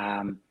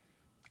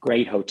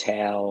 Great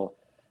hotel.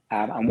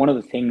 And one of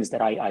the things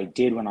that I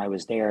did when I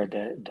was there,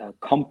 the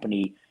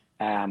company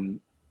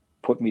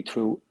put me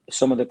through,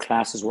 some of the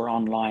classes were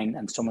online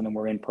and some of them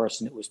were in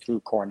person. It was through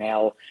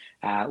Cornell.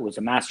 It was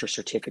a master's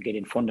certificate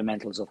in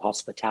fundamentals of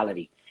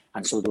hospitality.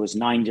 And so there was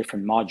 9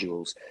 different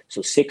modules.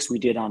 So 6 we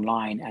did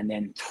online, and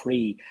then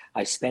 3,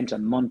 I spent a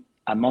month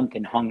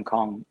in Hong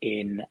Kong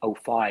in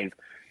 05,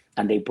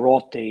 and they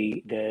brought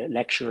the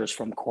lecturers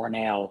from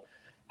Cornell,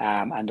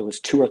 and there was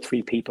 2 or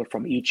 3 people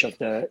from each of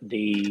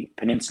the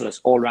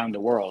peninsulas all around the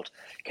world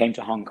came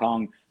to Hong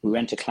Kong. We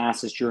went to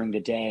classes during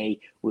the day.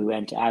 We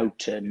went out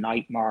to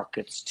night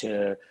markets,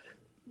 to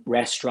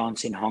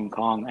restaurants in Hong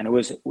Kong, and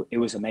it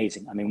was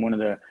amazing. I mean,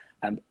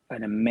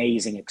 an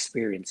amazing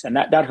experience. And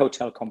that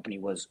hotel company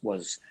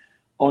was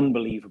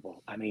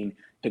unbelievable. I mean,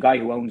 the guy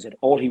who owns it,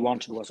 all he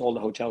wanted was all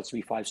the hotels to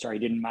be 5-star. He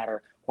didn't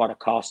matter what it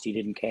cost. He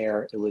didn't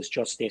care. It was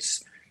just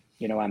this,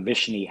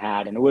 ambition he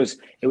had. And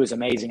it was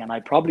amazing. And I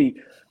probably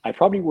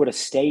would have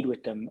stayed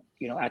with them.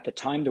 At the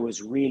time, there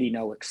was really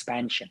no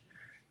expansion.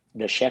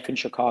 The chef in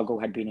Chicago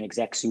had been an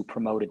exec sous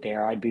promoted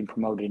there. I'd been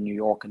promoted in New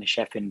York, and the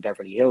chef in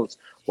Beverly Hills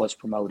was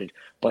promoted,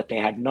 but they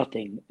had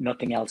nothing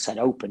else had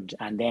opened.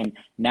 And then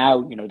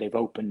now, they've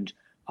opened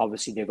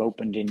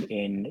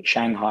in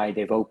Shanghai,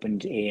 they've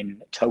opened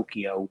in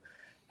Tokyo,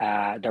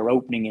 they're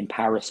opening in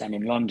Paris and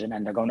in London,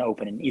 and they're going to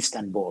open in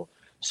Istanbul.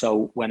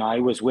 So when I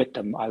was with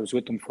them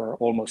for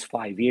almost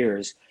 5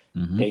 years.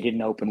 Mm-hmm. They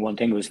didn't open one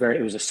thing.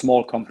 It was a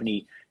small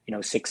company,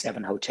 6,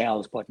 7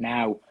 hotels, but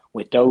now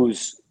with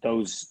those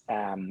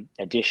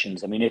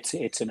additions, I mean,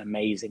 it's an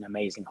amazing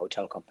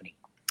hotel company.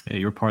 Yeah,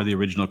 you're part of the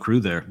original crew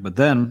there, but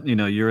then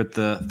you're at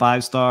the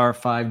 5-star,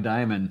 5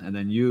 diamond, and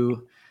then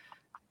you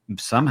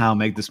somehow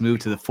make this move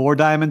to the 4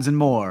 diamonds and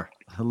more.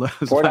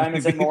 4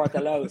 diamonds and more at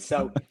the Lowe's.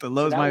 So the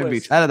Lowe's Miami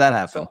Beach. How did that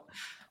happen? So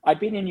I'd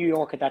been in New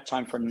York at that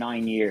time for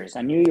 9 years,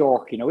 and New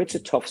York, it's a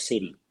tough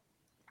city.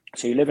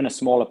 So you live in a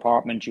small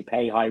apartment, you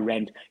pay high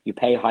rent, you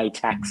pay high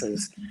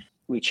taxes.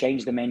 We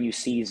change the menu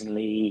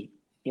seasonally.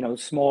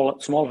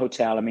 Small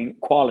hotel. I mean,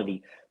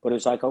 quality, but it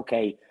was like,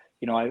 okay,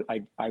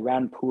 I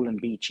ran Pool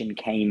and Beach in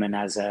Cayman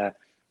as a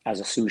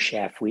sous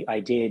chef. I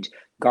did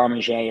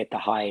garde-manger at the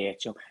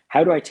Hyatt.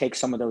 How do I take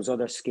some of those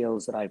other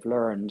skills that I've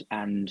learned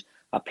and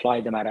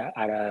apply them at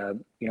a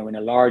in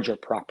a larger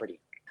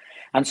property?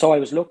 And so I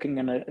was looking,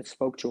 and I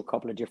spoke to a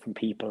couple of different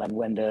people. And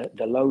when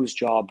the Lowe's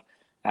job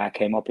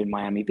came up in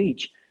Miami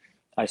Beach,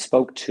 I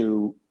spoke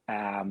to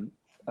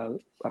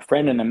a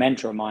friend and a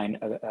mentor of mine,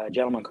 a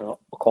gentleman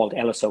called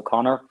Ellis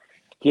O'Connor.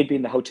 He had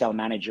been the hotel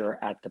manager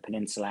at the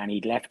Peninsula, and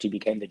he'd left. He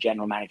became the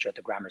general manager at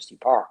the Gramercy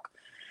Park.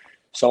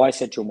 So I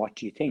said to him, "What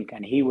do you think?"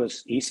 And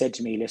he said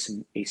to me,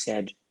 "Listen," he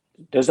said,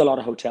 "there's a lot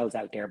of hotels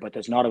out there, but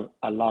there's not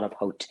a lot of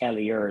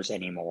hoteliers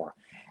anymore.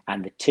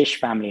 And the Tisch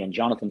family, and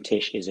Jonathan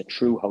Tisch is a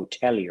true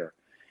hotelier."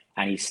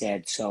 And he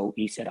said,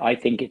 "I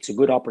think it's a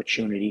good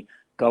opportunity.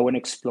 Go and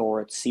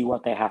explore it, see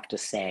what they have to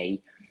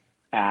say."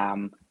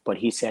 But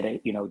he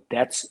said,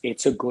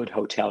 it's a good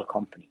hotel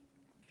company.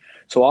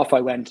 So off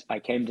I went. I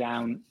came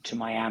down to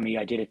Miami.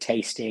 I did a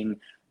tasting,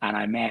 and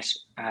I met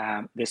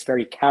this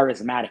very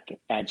charismatic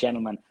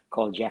gentleman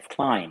called Jeff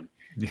Klein,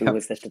 who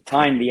was at the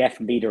time the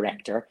F&B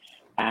director.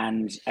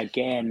 And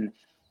again,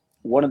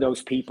 one of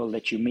those people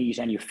that you meet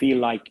and you feel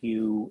like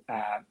you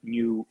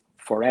knew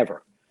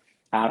forever.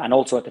 And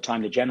also at the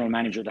time, the general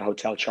manager of the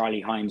hotel,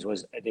 Charlie Hines,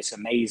 was this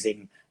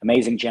amazing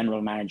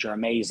general manager,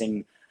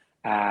 amazing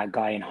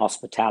guy in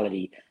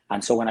hospitality.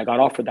 And so when I got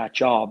offered that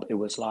job, it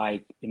was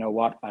like, you know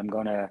what, I'm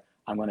gonna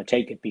I'm going to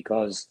take it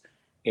because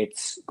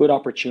it's good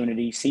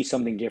opportunity, see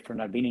something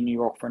different. I've been in New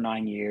York for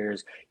 9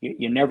 years.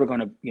 You're never going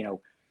to,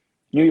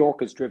 New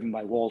York is driven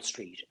by Wall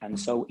Street. And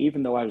so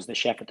even though I was the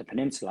chef at the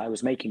Peninsula, I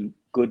was making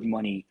good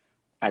money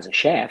as a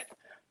chef,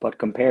 but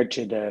compared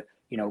to the,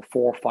 $400,000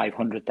 or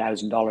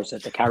 $500,000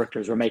 that the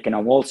characters were making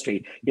on Wall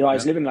Street, I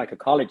was living like a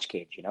college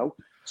kid,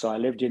 So I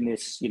lived in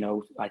this,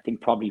 I think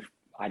probably,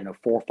 I don't know,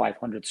 400 or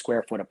 500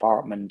 square foot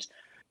apartment.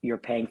 You're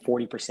paying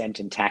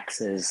 40% in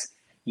taxes.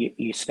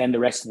 You spend the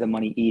rest of the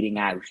money eating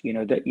out.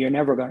 That you're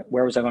never going.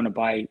 Where was I going to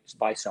buy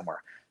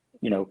somewhere?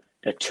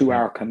 The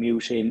 2-hour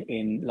commute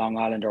in Long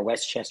Island or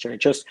Westchester.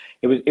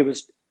 It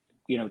was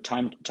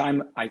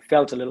time. I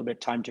felt a little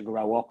bit time to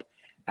grow up,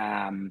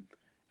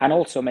 and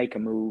also make a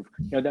move.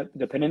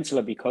 The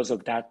Peninsula, because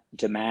of that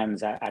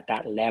demands at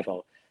that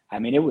level. I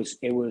mean, it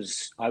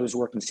was. I was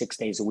working 6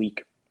 days a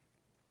week,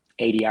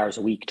 80 hours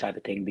a week type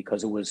of thing,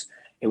 because it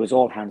was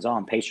all hands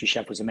on. Pastry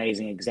chef was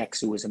amazing. Exec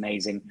sous was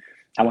amazing.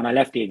 And when I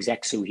left the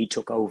exec sous, he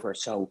took over.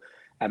 So,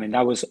 I mean,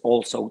 that was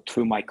also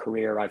through my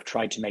career. I've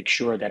tried to make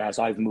sure that as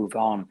I've moved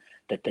on,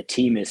 that the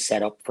team is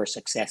set up for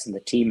success and the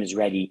team is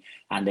ready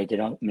and they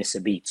don't miss a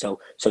beat. So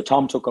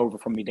Tom took over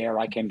from me there.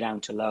 I came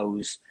down to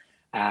Lowe's.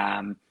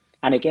 And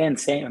again,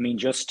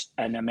 just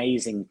an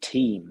amazing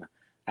team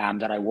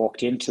that I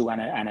walked into,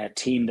 and a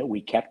team that we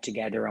kept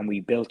together and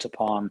we built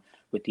upon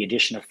with the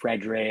addition of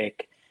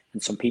Frederick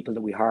and some people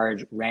that we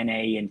hired,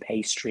 Rene in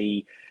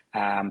pastry.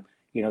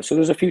 So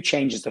there's a few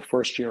changes the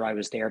first year I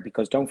was there,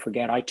 because don't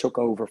forget, I took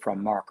over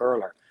from Mark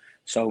Erler.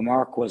 So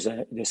Mark was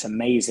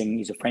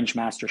he's a French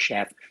master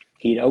chef.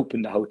 He'd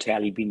opened the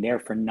hotel. He'd been there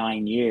for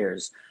 9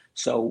 years.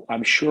 So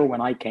I'm sure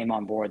when I came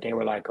on board, they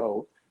were like,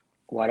 oh,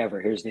 whatever,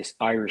 here's this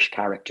Irish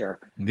character.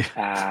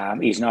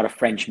 He's not a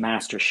French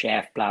master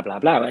chef, blah, blah,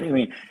 blah. I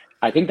mean,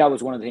 I think that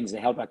was one of the things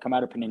that helped. I come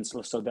out of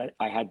Peninsula so that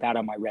I had that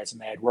on my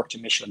resume. I'd worked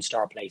in Michelin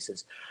star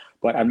places.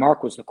 And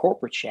Mark was the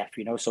corporate chef,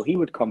 so he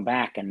would come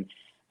back. And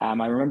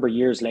I remember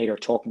years later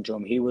talking to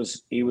him. He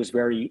was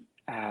very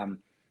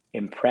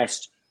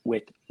impressed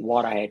with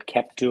what I had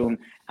kept doing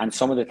and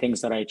some of the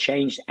things that I had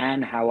changed,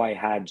 and how I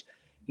had,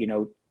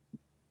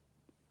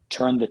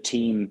 turned the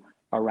team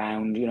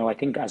around. I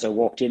think as I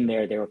walked in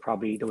there, there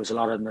was a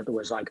lot of them that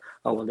was like,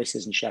 oh, well, this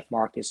isn't Chef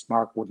Mark.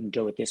 Mark wouldn't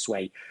do it this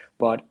way.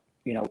 But,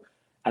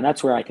 and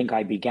that's where I think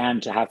I began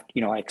to have,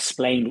 I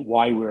explained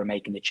why we were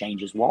making the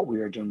changes, what we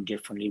were doing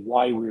differently,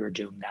 why we were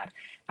doing that,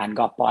 and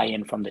got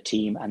buy-in from the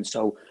team. And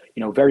so,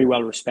 very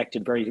well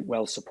respected, very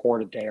well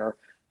supported there.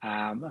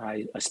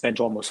 I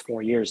spent almost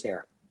 4 years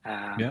there.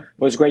 It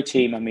was a great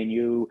team. I mean,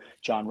 you,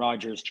 John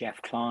Rogers,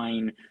 Jeff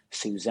Klein,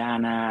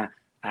 Susanna,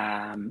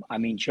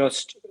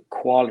 just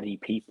quality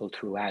people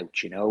throughout,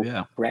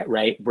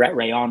 Brett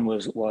Rayon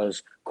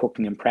was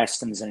cooking in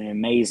Preston's, an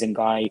amazing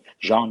guy.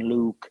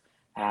 Jean-Luc.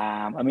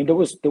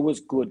 There was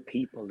good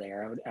people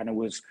there, and it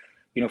was,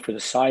 for the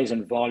size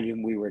and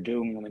volume we were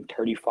doing,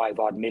 35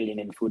 odd million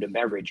in food and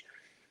beverage,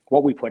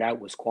 what we put out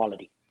was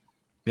quality.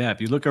 Yeah.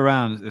 If you look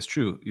around, it's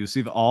true. You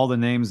see all the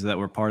names that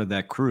were part of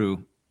that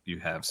crew. You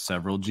have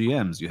several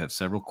GMs, you have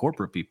several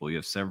corporate people, you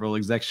have several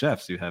exec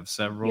chefs, you have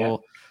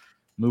several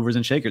movers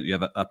and shakers. You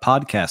have a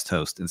podcast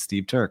host in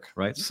Steve Turk,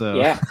 right?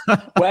 So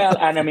well,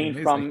 and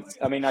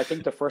I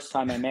think the first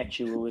time I met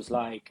you, it was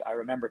like, I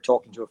remember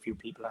talking to a few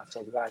people and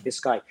saying, wow, this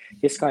guy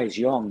is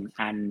young.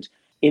 And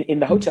in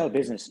the hotel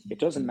business, it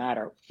doesn't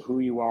matter who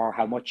you are,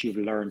 how much you've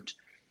learned.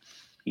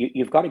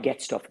 You've got to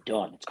get stuff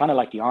done. It's kind of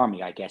like the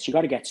army, I guess. You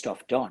got to get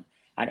stuff done.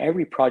 And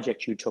every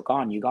project you took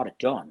on, you got it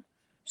done.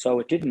 So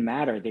it didn't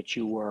matter that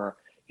you were,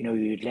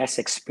 you had less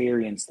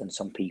experience than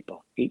some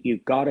people. You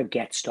got to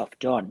get stuff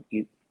done.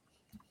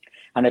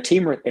 And the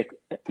team,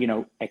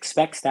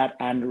 expects that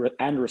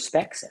and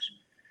respects it.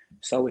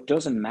 So it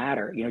doesn't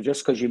matter,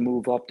 just because you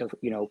move up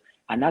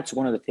and that's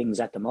one of the things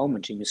at the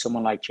moment.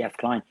 Someone like Jeff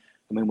Klein,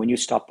 when you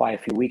stop by a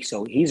few weeks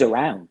ago, he's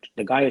around.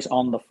 The guy is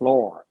on the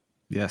floor.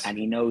 Yes. And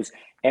he knows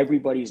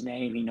everybody's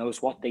name. He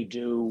knows what they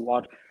do,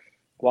 what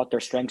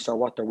their strengths are,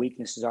 what their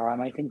weaknesses are.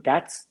 I think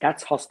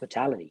that's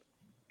hospitality.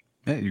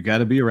 Yeah, you got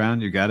to be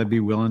around. You got to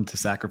be willing to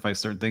sacrifice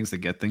certain things to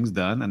get things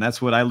done. And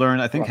that's what I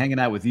learned, I think, hanging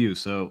out with you.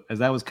 So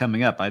as I was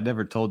coming up, I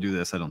never told you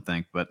this, I don't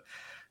think, but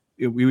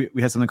we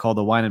had something called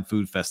the Wine and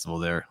Food Festival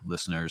there,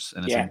 listeners.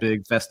 And it's a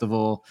big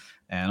festival,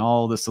 and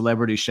all the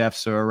celebrity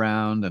chefs are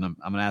around. And I'm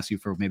going to ask you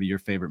for maybe your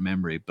favorite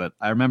memory. But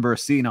I remember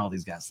seeing all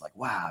these guys like,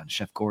 wow, and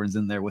Chef Gordon's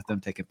in there with them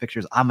taking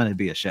pictures. I'm going to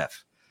be a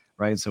chef,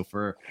 right? So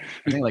for,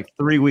 I think, like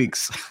 3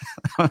 weeks,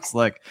 I was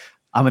like,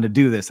 I'm going to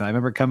do this. And I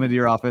remember coming to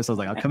your office. I was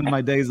like, I'll come in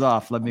my days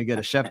off. Let me get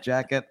a chef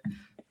jacket.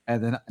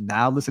 And then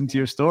now listen to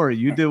your story.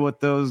 You did what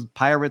those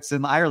pirates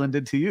in Ireland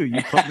did to you.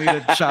 You put me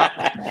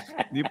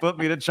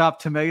to chop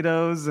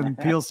tomatoes and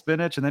peel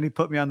spinach. And then he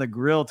put me on the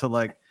grill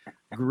to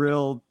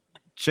grill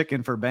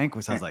chicken for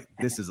banquets. I was like,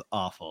 this is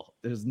awful.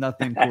 There's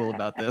nothing cool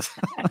about this.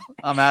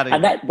 I'm out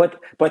of here.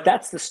 But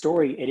that's the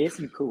story. It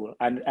isn't cool.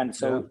 And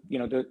so,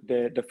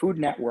 the Food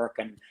Network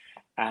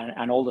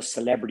and all the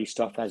celebrity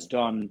stuff has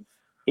done,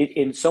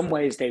 in some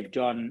ways they've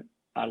done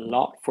a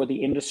lot for the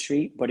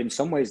industry, but in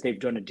some ways they've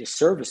done a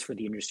disservice for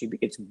the industry.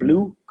 It's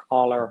blue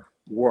collar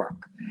work.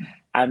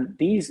 And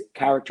these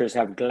characters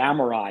have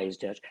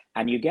glamorized it.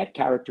 And you get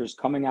characters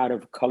coming out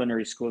of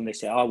culinary school and they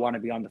say, oh, I want to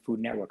be on the Food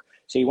Network.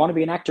 So you want to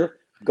be an actor?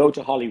 Go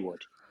to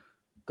Hollywood.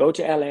 Go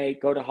to LA,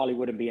 go to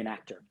Hollywood and be an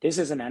actor. This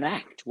isn't an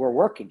act. We're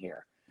working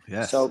here.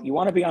 Yes. So you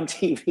want to be on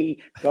TV,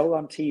 go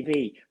on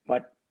TV.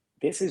 But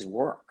this is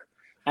work.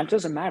 And it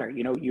doesn't matter,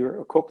 you know, you're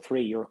a cook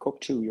 3, you're a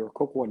cook 2, you're a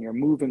cook 1, you're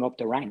moving up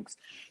the ranks.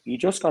 You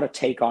just got to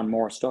take on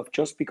more stuff.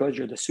 Just because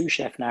you're the sous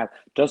chef now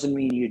doesn't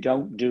mean you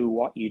don't do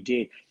what you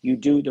did. You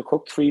do the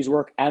cook 3's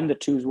work and the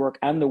 2's work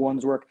and the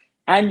 1's work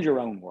and your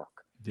own work.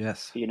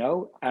 Yes. You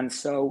know, and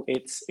so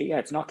it's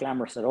not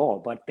glamorous at all,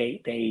 but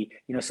they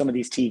you know, some of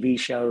these TV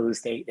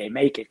shows, they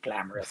make it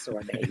glamorous,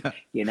 or they,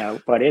 you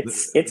know, but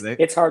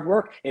it's hard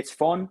work. It's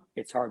fun.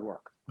 It's hard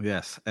work.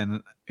 Yes.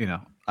 And, you know,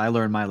 I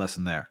learned my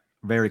lesson there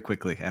very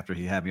quickly after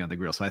he had me on the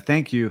grill. So I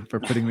thank you for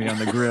putting me on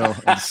the grill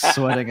and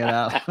sweating it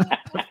out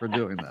for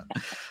doing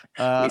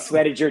that. We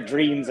sweated your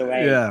dreams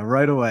away. Yeah,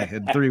 right away.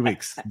 In 3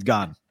 weeks,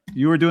 gone.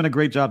 You were doing a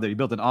great job there. You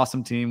built an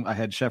awesome team. I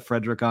had Chef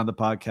Frederick on the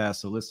podcast.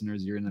 So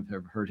listeners, you're going to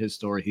have heard his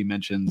story. He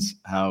mentions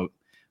how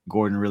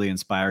Gordon really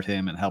inspired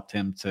him and helped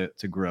him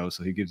to grow.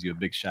 So he gives you a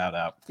big shout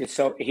out.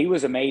 So he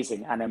was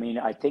amazing. And I mean,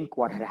 I think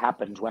what had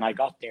happened when I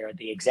got there,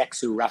 the exec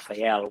sous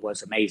Raphael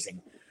was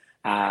amazing.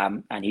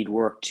 And he'd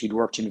worked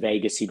in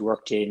Vegas. He'd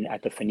worked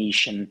at the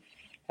Phoenician.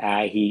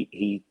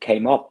 He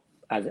came up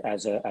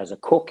as a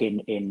cook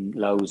in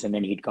Lowe's, and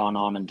then he'd gone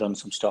on and done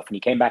some stuff. And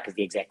he came back as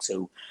the exec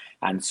sous,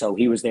 and so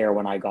he was there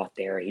when I got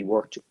there. We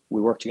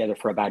worked together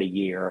for about a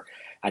year,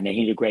 and then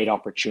he had a great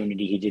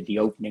opportunity. He did the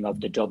opening of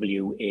the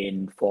W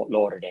in Fort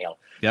Lauderdale.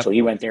 Yep. So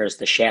he went there as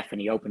the chef,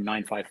 and he opened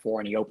 954,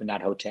 and he opened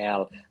that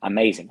hotel.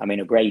 Amazing. I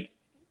mean,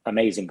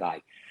 amazing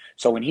guy.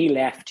 So when he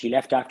left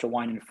after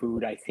Wine and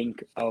Food, I think,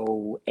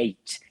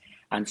 2008.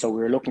 And so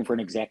we were looking for an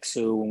exec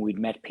sous, and we'd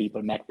met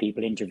people,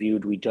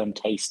 interviewed, we'd done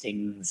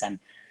tastings, and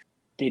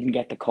didn't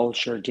get the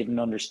culture, didn't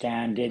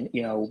understand,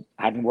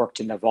 hadn't worked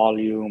in the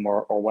volume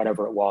or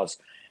whatever it was.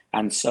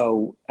 And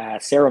so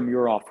Sarah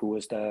Muroff, who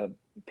was the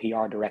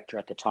PR director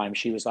at the time,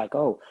 she was like,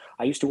 oh,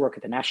 I used to work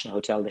at the National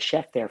Hotel. The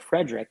chef there,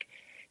 Frederick,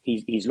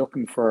 he's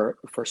looking for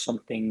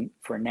something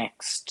for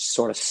next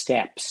sort of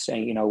steps,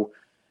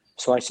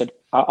 So I said,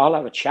 I'll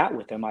have a chat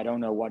with him. I don't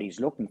know what he's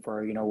looking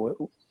for.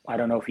 I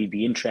don't know if he'd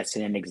be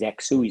interested in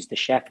exec sous. He's the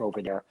chef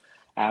over there,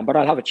 but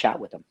I'll have a chat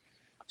with him.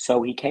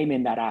 So he came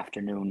in that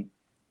afternoon,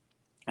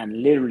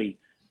 and literally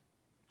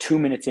 2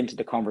 minutes into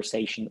the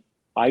conversation,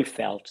 I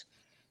felt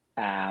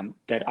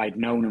that I'd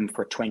known him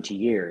for 20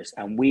 years.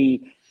 And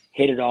we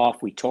hit it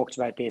off. We talked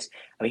about this.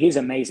 I mean, he has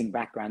an amazing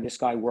background. This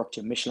guy worked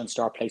in Michelin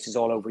star places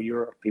all over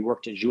Europe. He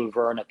worked at Jules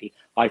Verne at the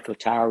Eiffel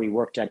Tower. He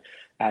worked at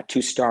a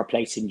 2-star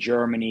place in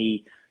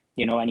Germany.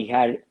 And he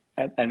had,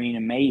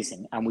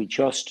 amazing. And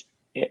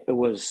it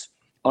was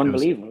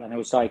unbelievable. And it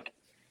was like,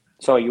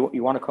 so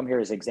you want to come here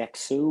as exec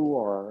sous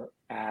or,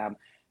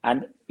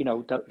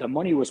 the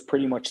money was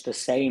pretty much the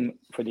same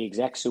for the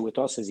exec sous with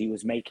us as he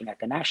was making at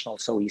the National.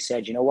 So he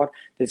said, you know what,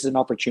 this is an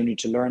opportunity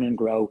to learn and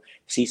grow,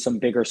 see some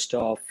bigger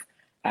stuff.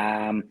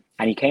 And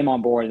he came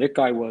on board. This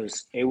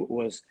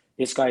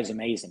guy is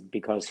amazing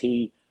because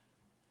he's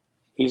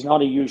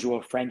not a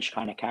usual French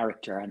kind of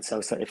character. And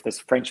so if there's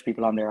French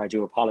people on there, I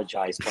do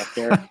apologize. But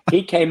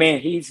he came in,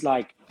 he's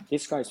like,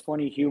 this guy's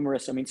funny,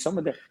 humorous. I mean, some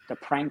of the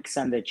pranks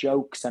and the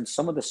jokes and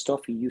some of the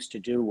stuff he used to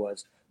do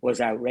was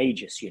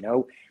outrageous,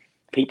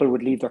 People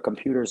would leave their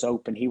computers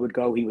open. He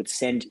would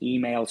send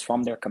emails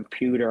from their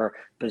computer,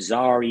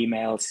 bizarre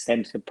emails,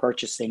 sent to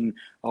purchasing,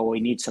 oh, we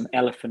need some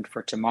elephant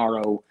for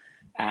tomorrow.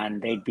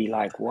 And they'd be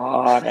like,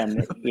 what?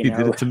 And, He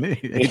did it to me.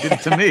 He did it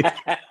to me.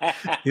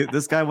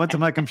 This guy went to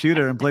my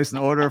computer and placed an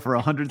order for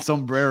 100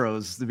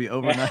 sombreros to be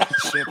overnight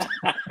shipped.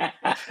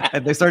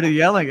 And they started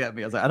yelling at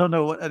me. I was like, I don't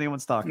know what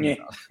anyone's talking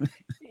about.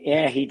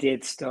 Yeah, he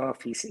did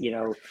stuff.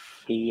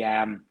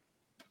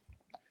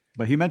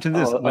 But he mentioned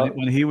this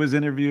when he was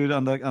interviewed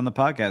on the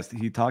podcast.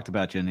 He talked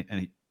about you,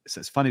 and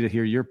it's funny to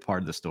hear your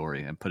part of the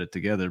story and put it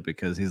together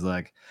because he's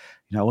like,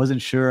 I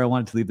wasn't sure I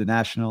wanted to leave the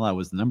National. I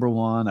was the number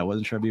 1. I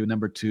wasn't sure I'd be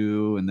number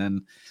 2, and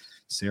then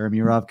Sarah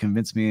Murov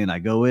convinced me, and I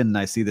go in and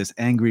I see this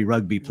angry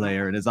rugby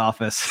player in his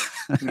office,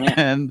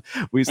 and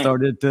we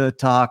started to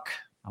talk.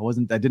 I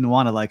didn't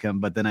want to like him,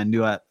 but then I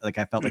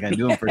felt like I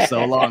knew him for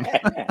so long.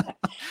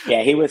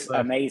 Yeah, he was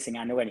amazing.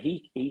 I know when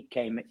he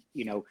came,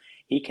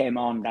 he came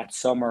on that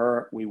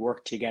summer. We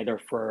worked together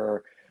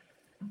for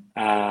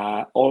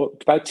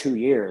about 2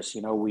 years.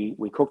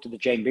 We cooked at the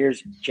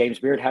James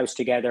Beard house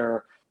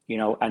together,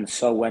 and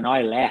so when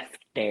I left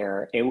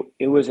there,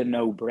 it was a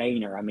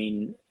no-brainer. I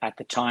mean, at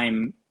the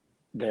time,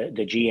 the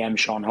GM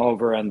Sean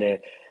Hover and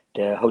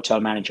the hotel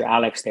manager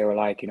Alex, they were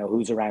like,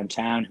 who's around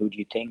town? Who do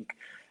you think?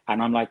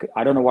 And I'm like,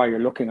 I don't know why you're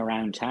looking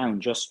around town.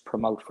 Just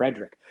promote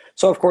Frederick.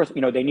 So of course,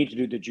 they need to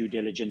do the due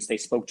diligence. They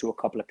spoke to a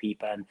couple of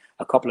people, and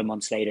a couple of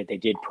months later, they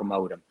did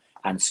promote him.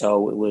 And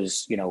so it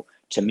was,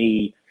 to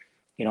me,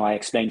 I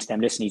explained to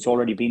them, listen, he's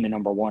already been the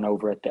number one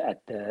over at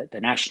the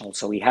National,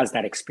 so he has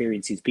that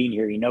experience. He's been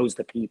here. He knows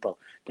the people.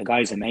 The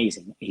guy's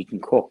amazing. He can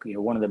cook.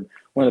 One of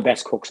the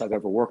best cooks I've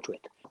ever worked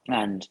with,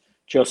 and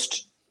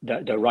just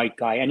the right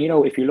guy. And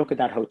if you look at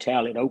that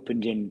hotel, it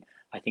opened in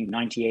I think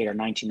 98 or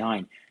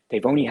 99.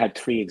 They've only had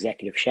 3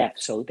 executive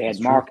chefs. So they had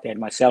Mark, they had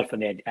myself,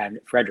 and they had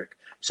Frederick.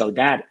 So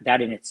that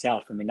in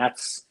itself,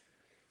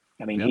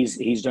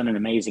 he's done an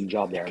amazing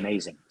job there.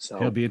 Amazing. So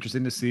it'll be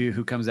interesting to see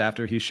who comes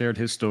after. He shared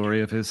his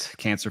story of his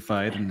cancer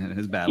fight and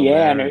his battle.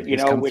 Yeah, there.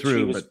 And which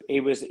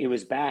it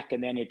was back,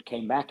 and then it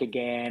came back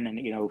again,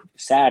 and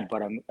sad,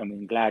 but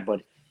I'm glad.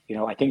 But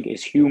I think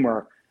his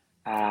humor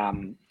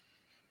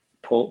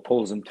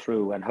pulls him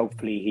through, and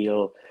hopefully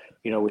he'll.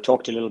 We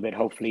talked a little bit.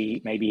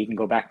 Hopefully, maybe he can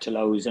go back to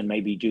Lowe's and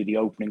maybe do the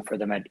opening for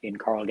them in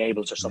Coral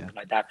Gables or something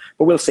like that.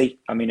 But we'll see.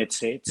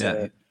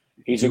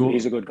 He's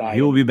a good guy.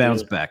 He will be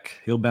bounced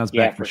back. He'll bounce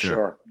back for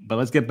sure. But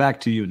let's get back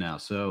to you now.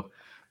 So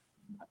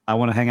I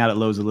want to hang out at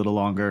Lowe's a little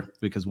longer,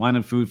 because Wine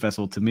and Food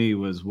Festival to me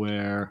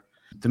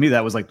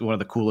that was like one of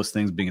the coolest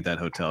things being at that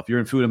hotel. If you're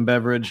in food and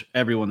beverage,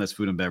 everyone that's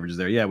food and beverage is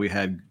there. Yeah, we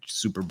had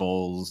Super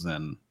Bowls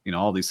and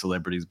all these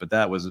celebrities, but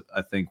that was,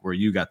 I think, where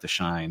you got to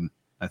shine.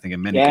 I think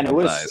in many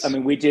people's eyes.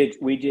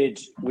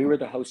 We were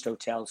the host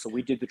hotel, so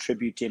we did the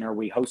tribute dinner.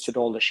 We hosted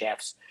all the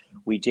chefs.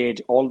 We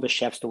did all the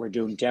chefs that were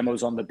doing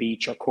demos on the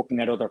beach or cooking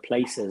at other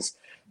places,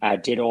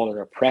 did all of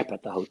their prep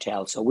at the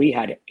hotel. So we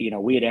had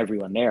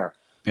everyone there.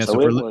 Yeah, so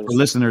for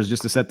listeners,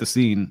 just to set the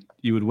scene,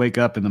 you would wake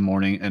up in the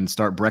morning and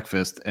start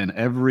breakfast, and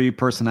every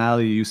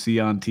personality you see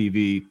on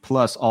TV,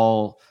 plus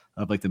all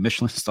of like the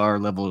Michelin star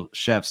level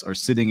chefs, are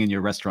sitting in your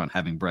restaurant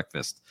having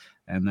breakfast.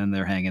 And then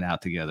they're hanging out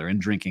together and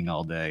drinking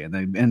all day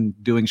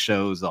and doing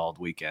shows all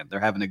weekend. They're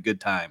having a good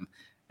time.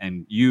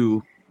 And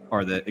you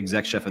are the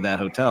exec chef of that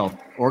hotel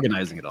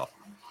organizing it all.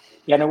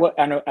 Yeah,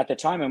 and at the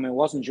time, it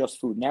wasn't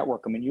just Food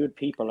Network. You had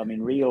people,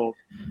 real,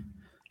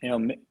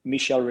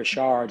 Michel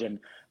Richard and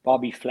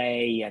Bobby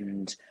Flay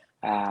and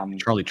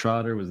Charlie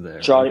Trotter was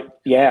there.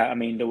 Yeah,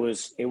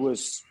 it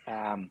was,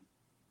 and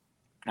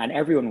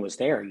everyone was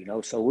there,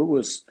 so it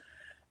was,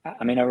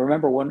 I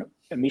remember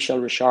Michel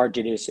Richard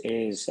did his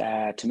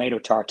tomato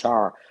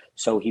tartare.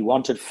 So he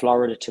wanted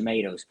Florida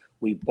tomatoes.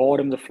 We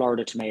bought him the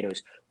Florida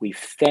tomatoes. We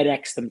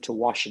FedExed them to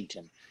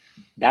Washington.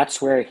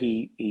 That's where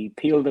he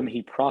peeled them,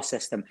 he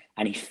processed them,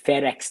 and he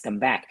FedExed them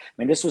back.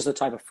 This was the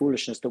type of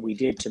foolishness that we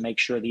did to make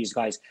sure these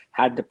guys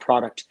had the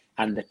product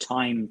and the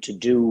time to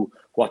do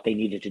what they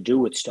needed to do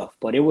with stuff.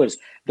 But there was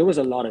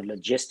a lot of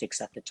logistics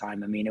at the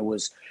time. It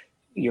was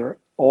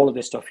all of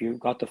this stuff. You've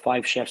got the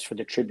 5 chefs for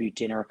the tribute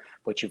dinner,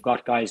 but you've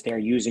got guys there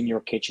using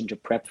your kitchen to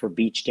prep for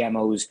beach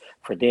demos,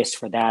 for this,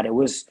 for that. It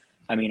was,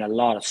 a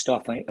lot of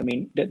stuff.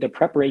 The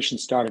preparation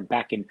started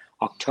back in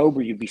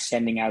October. You'd be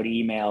sending out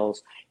emails,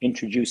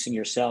 introducing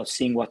yourself,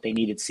 seeing what they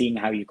needed, seeing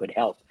how you could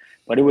help.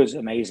 But it was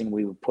amazing.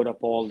 We would put up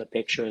all the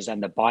pictures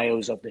and the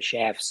bios of the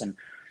chefs, and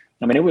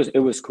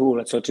it was cool.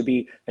 And so to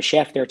be a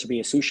chef there, to be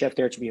a sous chef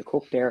there, to be a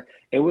cook there,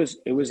 it was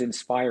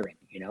inspiring.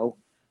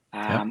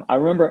 I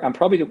remember I'm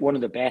probably one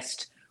of the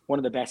best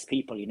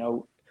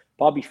people,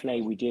 Bobby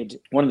Flay, we did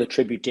one of the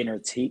tribute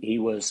dinners. He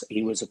was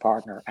a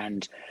partner.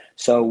 And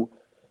so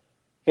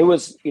it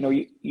was,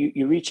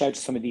 you reach out to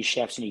some of these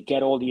chefs and you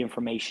get all the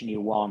information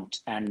you want,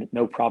 and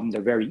no problem.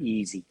 They're very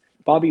easy.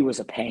 Bobby was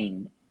a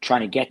pain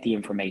trying to get the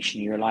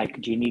information. You're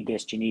like, do you need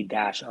this? Do you need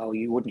that? Oh,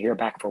 you wouldn't hear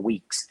back for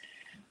weeks.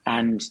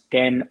 And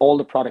then all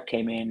the product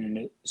came in,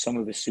 and some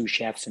of his sous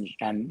chefs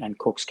and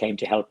cooks came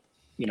to help,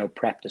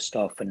 prep the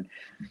stuff. And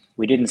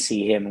we didn't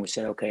see him, and we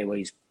said, okay, well,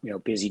 he's,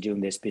 busy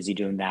doing this, busy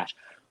doing that.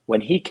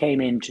 When he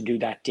came in to do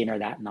that dinner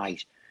that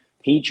night,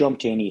 he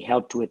jumped in, he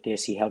helped with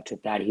this, he helped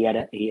with that. He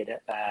had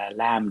a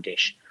lamb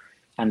dish.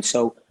 And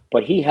so,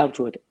 but he helped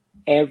with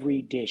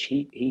every dish.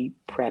 He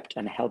prepped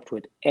and helped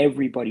with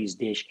everybody's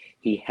dish.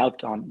 He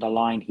helped on the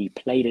line. He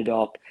plated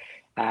up.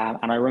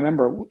 And I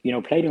remember,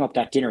 plating up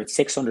that dinner at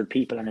 600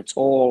 people, and it's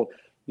all,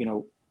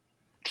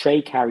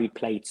 tray carried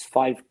plates,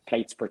 5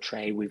 plates per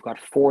tray. We've got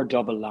 4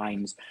 double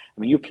lines.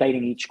 you're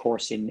plating each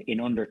course in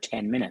under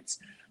 10 minutes.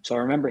 So I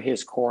remember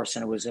his course,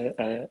 and it was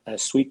a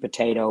sweet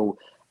potato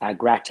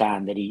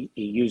gratin that he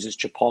uses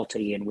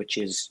chipotle in, which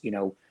is,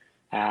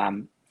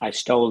 I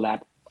stole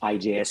that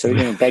idea. So,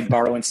 beg,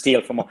 borrow, and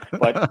steal from,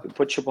 but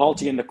put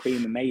chipotle in the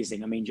cream,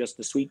 amazing. Just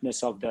the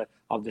sweetness of the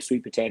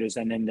sweet potatoes,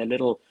 and then the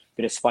little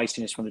bit of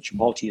spiciness from the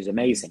chipotle is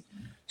amazing.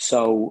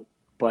 So,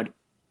 but,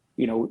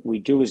 we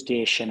do his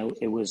dish, and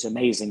it was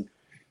amazing.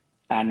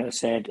 And I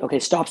said, okay,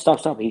 stop.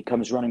 He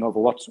comes running over.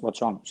 What's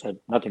wrong? I said,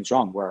 nothing's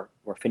wrong.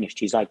 We're finished.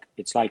 He's like,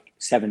 it's like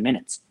 7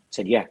 minutes. I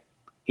said, yeah.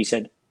 He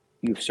said,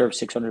 you've served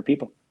 600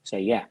 people. I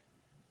say, yeah.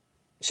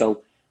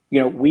 So,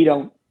 we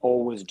don't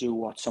always do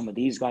what some of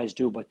these guys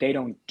do, but they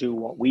don't do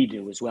what we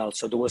do as well.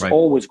 So there was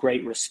always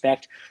great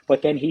respect.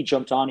 But then he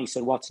jumped on. He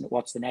said, what's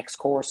the next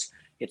course?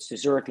 It's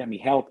dessert. Let me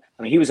help.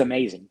 He was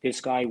amazing. This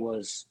guy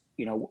was,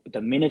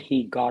 the minute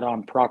he got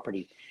on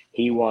property,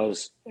 he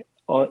was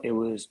it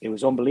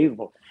was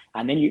unbelievable.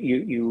 And then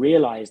you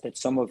realize that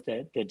some of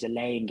the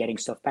delay in getting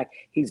stuff back,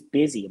 he's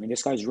busy. I mean,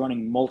 this guy's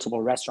running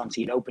multiple restaurants.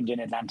 He'd opened in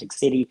Atlantic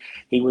City.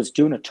 He was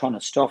doing a ton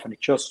of stuff, and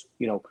it just,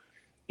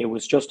 it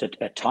was just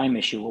a time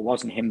issue. It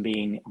wasn't him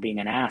being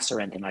an ass or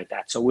anything like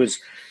that. So it was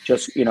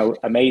just,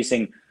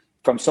 amazing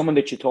from someone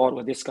that you thought,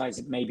 well, this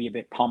guy's maybe a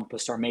bit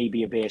pompous or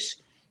maybe a bit,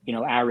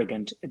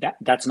 arrogant.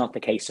 That's not the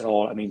case at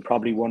all. I mean,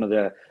 probably one of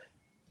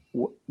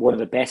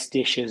the best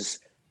dishes,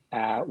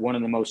 one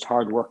of the most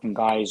hardworking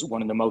guys,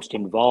 one of the most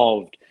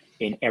involved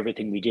in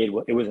everything we did.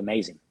 It was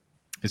amazing.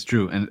 It's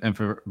true. And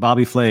for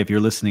Bobby Flay, if you're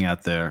listening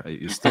out there,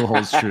 it still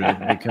holds true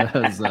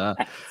because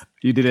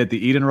you did it at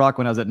the Eden Rock.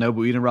 When I was at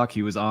Nobu Eden Rock,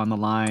 he was on the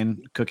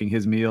line cooking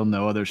his meal.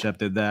 No other chef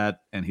did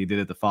that. And he did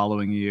it the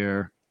following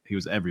year. He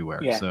was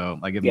everywhere. Yeah. So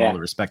I give him all the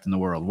respect in the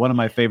world. One of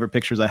my favorite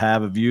pictures I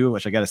have of you,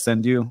 which I got to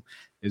send you,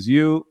 is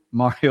you,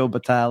 Mario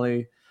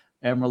Batali,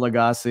 Emeril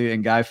Lagasse,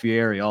 and Guy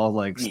Fieri all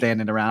like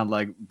standing around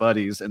like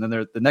buddies. And then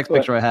the next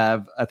picture I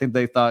have, I think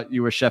they thought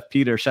you were Chef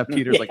Peter. Chef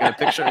Peter's like in a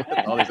picture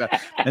with all these guys.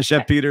 And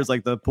Chef Peter's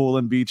like the pool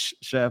and beach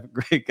chef,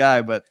 great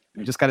guy, but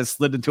just kind of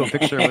slid into a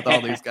picture with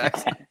all these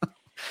guys.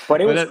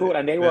 But it was cool,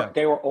 and they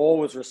were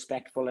always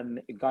respectful,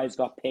 and guys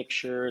got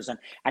pictures,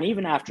 and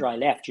even after I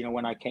left,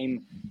 when I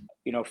came,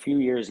 a few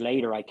years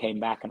later, I came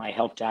back and I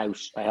helped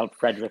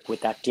Frederick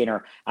with that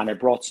dinner, and I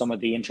brought some of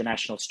the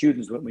international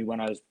students with me when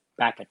I was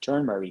back at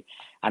Turnberry,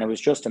 and it was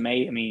just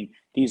amazing. I mean,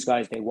 these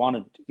guys, they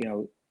wanted,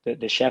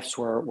 the chefs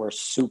were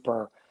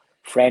super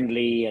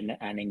friendly and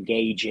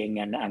engaging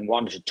and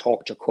wanted to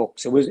talk to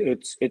cooks.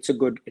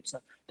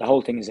 The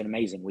whole thing is an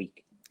amazing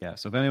week. Yeah.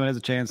 So if anyone has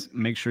a chance,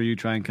 make sure you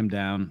try and come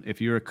down.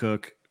 If you're a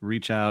cook,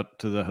 reach out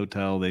to the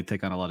hotel. They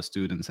take on a lot of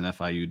students, and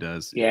FIU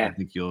does. Yeah. I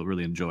think you'll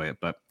really enjoy it.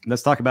 But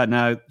let's talk about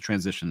now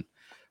transition,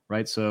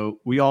 right? So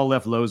we all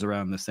left Lowe's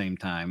around the same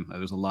time. There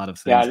was a lot of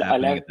things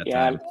happening at that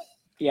time.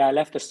 Yeah, I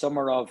left the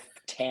summer of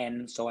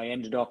 10. So I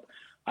ended up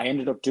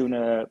doing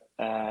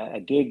a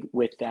gig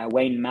with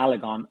Wayne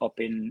Malagon up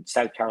in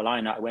South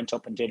Carolina. I went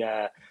up and did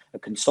a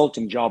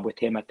consulting job with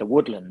him at the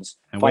Woodlands.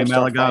 And Wayne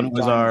Malagon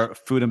was our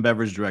food and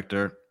beverage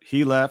director.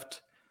 He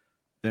left,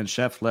 then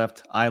chef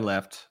left, I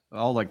left,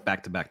 all like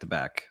back to back to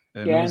back.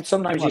 And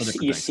sometimes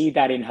you see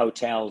that in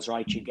hotels,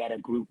 right? You get a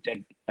group that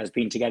has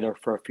been together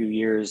for a few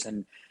years,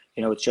 and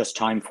it's just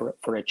time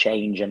for a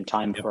change and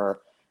time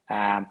for.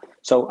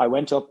 So I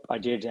went up. I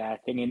did a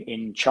thing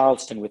in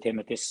Charleston with him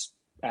at this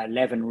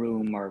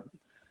 11-room or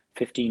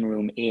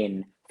 15-room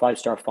inn,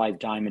 5-star,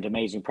 5-diamond,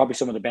 amazing. Probably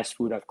some of the best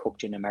food I've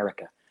cooked in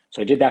America.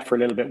 So I did that for a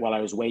little bit while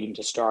I was waiting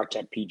to start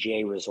at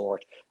PGA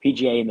Resort.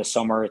 PGA in the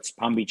summer, it's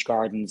Palm Beach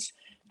Gardens.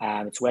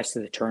 It's west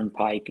of the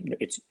Turnpike.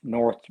 It's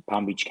North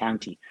Palm Beach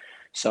County.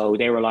 So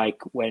they were like,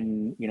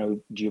 when,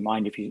 do you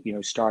mind if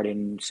you start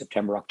in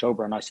September,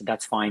 October? And I said,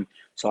 that's fine.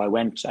 So I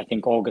went, I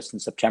think August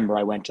and September,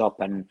 I went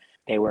up, and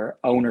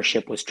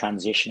ownership was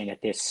transitioning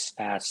at this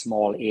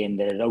small inn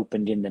that had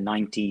opened in the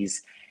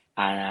 90s,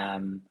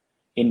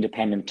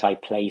 independent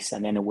type place.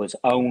 And then it was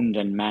owned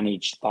and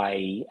managed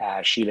by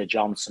Sheila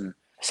Johnson,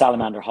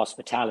 Salamander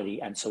Hospitality.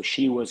 And so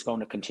she was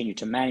going to continue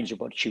to manage it,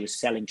 but she was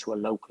selling to a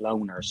local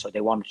owner. So they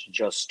wanted to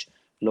just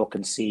look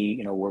and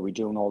see, were we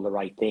doing all the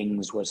right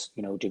things?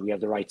 Did we have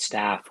the right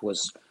staff?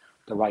 Was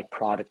the right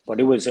product?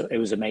 But it was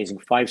amazing.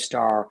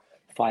 5-star,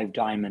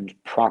 5-diamond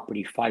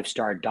property,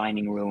 5-star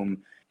dining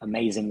room,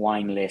 amazing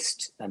wine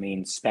list. I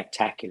mean,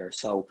 spectacular.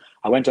 So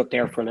I went up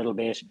there for a little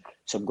bit,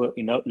 some good,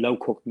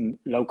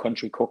 low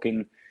country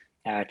cooking.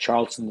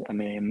 Charleston, I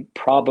mean,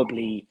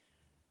 probably,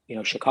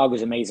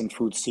 Chicago's amazing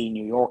food scene.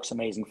 New York's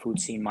amazing food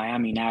scene.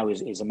 Miami now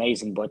is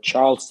amazing, but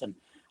Charleston,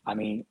 I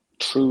mean,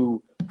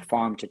 true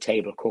farm to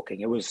table cooking.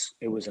 It was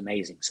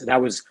amazing. So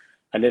that was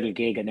a little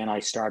gig. And then I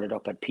started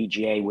up at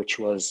PGA, which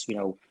was,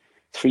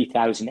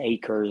 3,000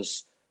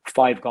 acres,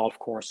 5 golf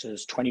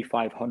courses,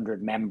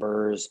 2,500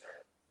 members,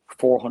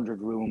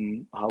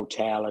 400-room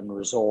hotel and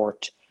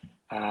resort,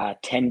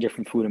 10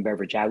 different food and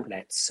beverage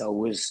outlets. So it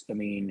was,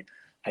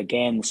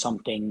 again,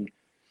 something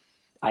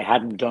I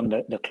hadn't done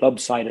the club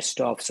side of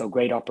stuff. So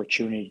great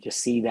opportunity to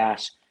see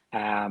that.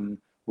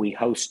 We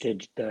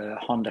hosted the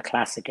Honda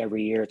Classic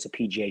every year. It's a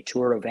PGA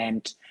Tour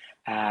event.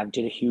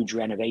 Did a huge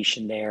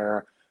renovation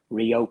there,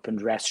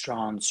 reopened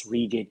restaurants,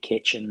 redid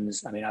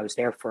kitchens. I mean, I was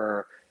there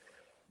for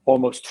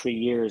almost 3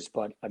 years,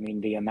 but I mean,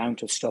 the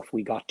amount of stuff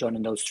we got done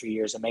in those 3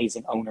 years,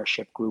 amazing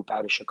ownership group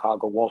out of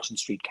Chicago, Walton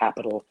Street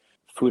Capital,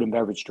 food and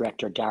beverage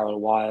director, Darrell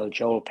Wild,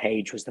 Joel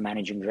Page was the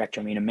managing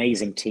director. I mean,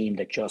 amazing team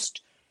that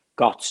just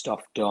got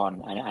stuff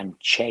done and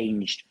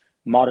changed,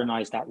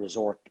 modernized that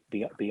resort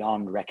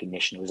beyond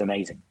recognition. It was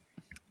amazing.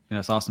 Yeah,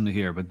 it's awesome to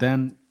hear. But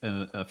then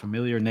a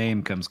familiar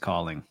name comes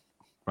calling,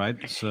 right?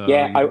 So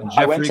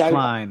I went out.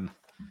 Klein.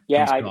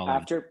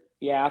 After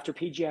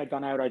PGA had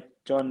gone out, I'd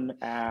done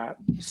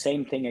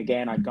same thing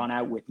again. I'd gone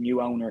out with new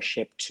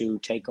ownership to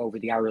take over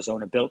the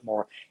Arizona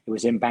Biltmore. It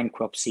was in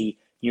bankruptcy.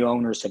 New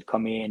owners had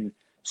come in.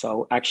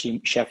 So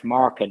actually, Chef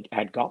Mark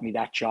had got me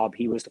that job.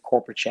 He was the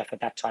corporate chef at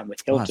that time with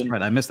Oh, that's Hilton.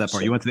 right. I missed that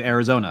part. You went to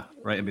Arizona,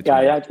 right in Yeah, between.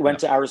 I went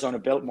to Arizona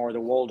Biltmore,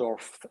 the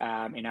Waldorf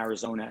in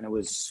Arizona, and it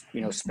was,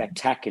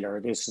 spectacular.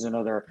 This is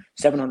another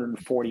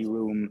 740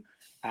 room.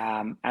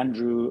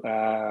 Andrew,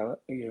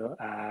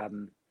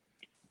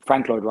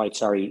 Frank Lloyd Wright,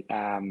 sorry,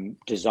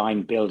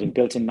 design building,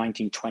 built in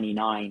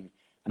 1929.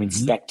 I mean,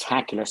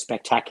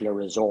 spectacular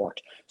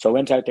resort. So I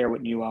went out there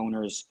with new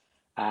owners.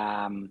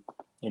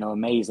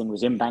 Amazing.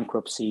 Was in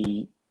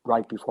bankruptcy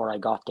right before I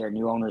got there.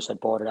 New owners had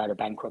bought it out of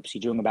bankruptcy,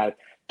 doing about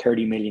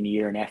 30 million a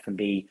year in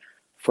F&B.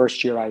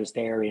 First year I was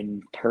there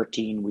in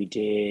 13, we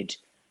did,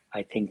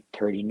 I think,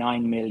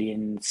 39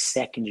 million.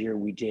 Second year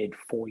we did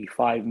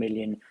 45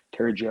 million.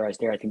 Third year I was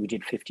there, I think we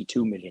did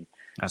 52 million.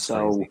 That's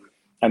crazy.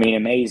 I mean,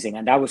 amazing.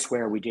 And that was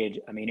where we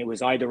did, I mean, it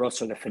was either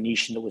us or the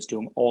Phoenician that was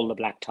doing all the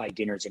black tie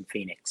dinners in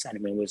Phoenix. And I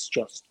mean, it was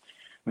just,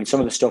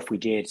 some of the stuff we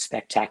did,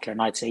 spectacular.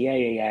 And I'd say,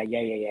 yeah.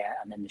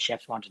 And then the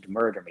chefs wanted to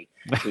murder me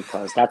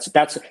because that's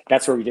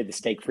where we did the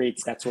steak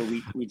frites. That's where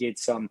we did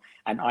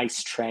an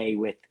ice tray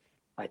with,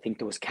 I think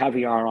there was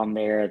caviar on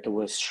there. There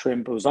was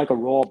shrimp. It was like a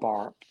raw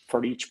bar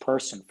for each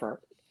person for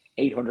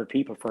 800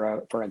 people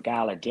for a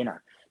gala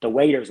dinner. The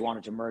waiters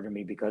wanted to murder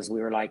me because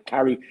we were like,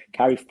 carry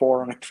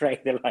 4 on a tray.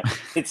 They're like,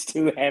 it's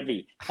too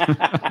heavy.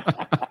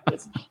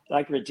 It's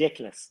like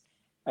ridiculous.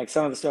 Like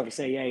some of the stuff you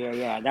say,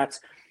 yeah.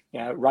 That's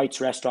Wright's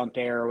restaurant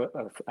there,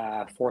 a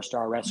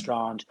 4-star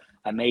restaurant,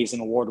 amazing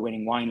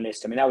award-winning wine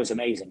list. I mean, that was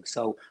amazing.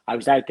 So I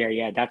was out there.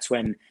 Yeah, that's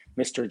when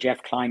Mr.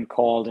 Jeff Klein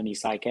called and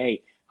he's like,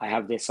 hey, I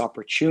have this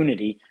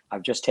opportunity.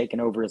 I've just taken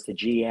over as the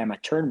GM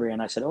at Turnberry.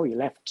 And I said, oh, you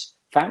left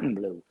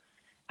Fontainebleau.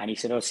 And he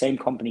said, oh, same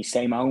company,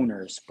 same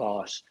owners,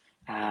 but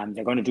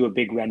they're going to do a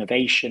big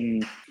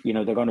renovation.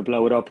 They're going to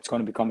blow it up. It's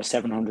going to become a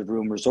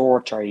 700-room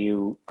resort. Are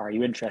you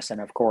interested?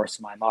 And of course,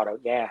 my motto,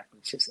 yeah,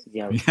 it's just,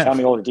 tell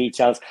me all the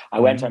details.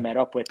 I went, I met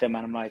up with them,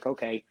 and I'm like,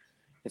 okay,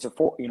 it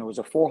was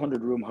a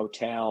 400-room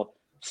hotel,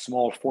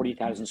 small,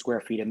 40,000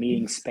 square feet of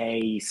meeting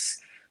space.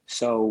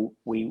 So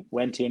we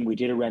went in, we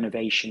did a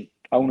renovation.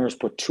 Owners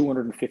put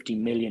 $250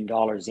 million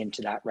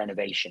into that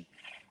renovation,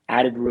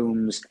 added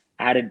rooms,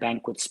 added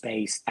banquet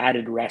space,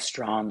 added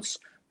restaurants,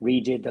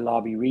 redid the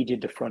lobby,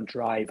 redid the front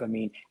drive. I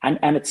mean,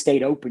 and it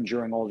stayed open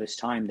during all this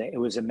time. It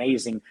was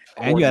amazing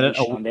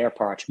coordination on their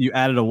part. You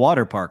added a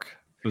water park.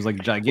 It was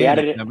like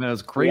gigantic. I mean, it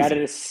was crazy.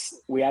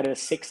 We added a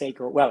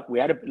 6-acre, well, we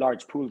had a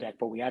large pool deck,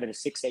 but we added a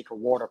 6-acre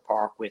water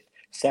park with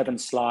 7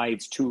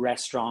 slides, 2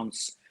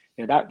 restaurants.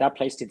 That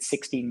place did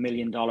 $16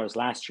 million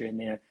last year in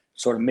the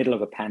sort of middle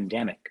of a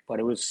pandemic, but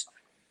it was,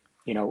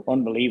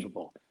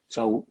 unbelievable.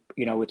 So,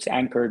 it's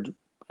anchored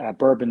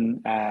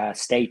Bourbon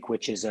Steak,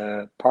 which is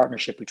a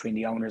partnership between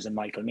the owners and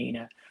Michael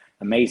Mina.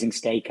 Amazing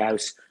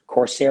steakhouse.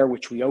 Corsair,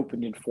 which we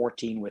opened in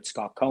 14 with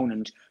Scott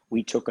Conant.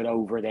 We took it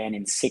over then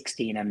in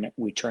 16 and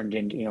we turned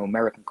into,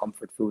 American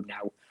comfort food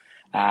now.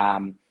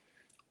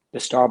 The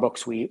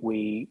Starbucks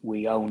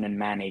we own and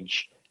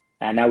manage.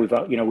 And now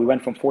we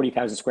went from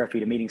 40,000 square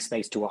feet of meeting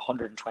space to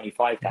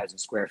 125,000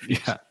 square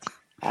feet.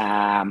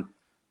 Yeah.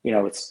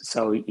 It's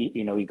so,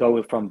 you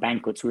go from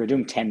banquets, we were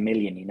doing 10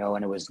 million,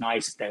 and it was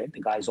nice that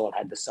the guys all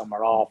had the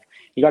summer off.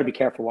 You got to be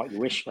careful what you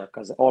wish for,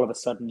 because all of a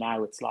sudden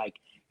now it's like,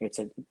 it's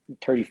a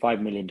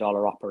 $35 million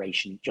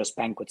operation, just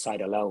banquet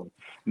side alone.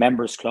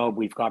 Members club,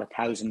 we've got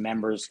 1,000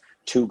 members,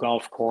 2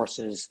 golf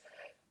courses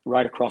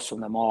right across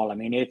from the mall. I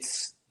mean,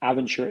 it's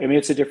Aventure. I mean,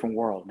 it's a different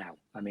world now.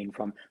 I mean,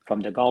 from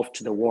the golf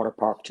to the water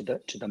park to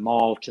the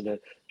mall to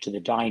the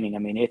dining. I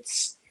mean,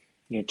 it's,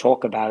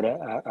 talk about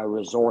a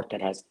resort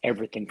that has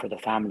everything for the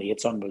family.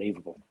 It's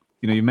unbelievable.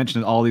 You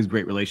mentioned all these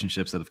great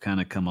relationships that have kind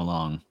of come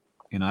along.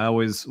 I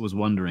always was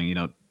wondering,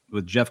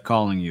 with Jeff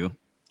calling you,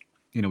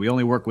 we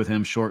only worked with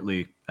him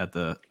shortly at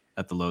the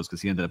Lowe's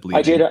because he ended up leaving.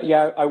 I did.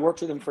 Yeah, I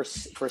worked with him for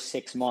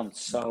 6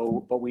 months.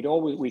 So, but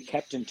we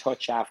kept in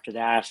touch after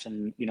that.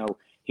 And,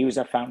 he was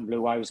at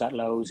Fontainebleau, I was at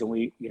Lowe's, and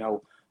we,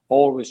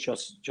 always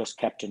just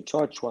kept in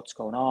touch. What's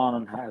going on?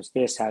 And how's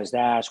this? How's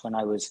that? When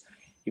I was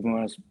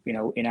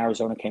in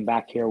Arizona, came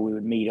back here, we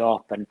would meet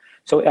up. And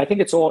so I think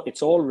it's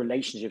all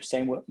relationships.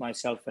 Same with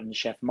myself and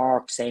Chef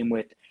Mark. Same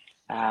with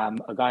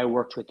a guy I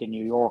worked with in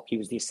New York. He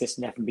was the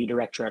assistant F&B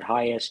director at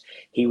Hyatt.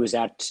 He was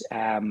at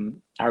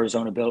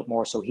Arizona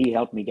Biltmore, so he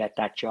helped me get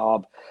that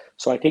job.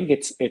 So I think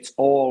it's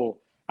all,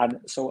 and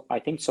so I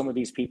think some of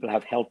these people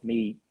have helped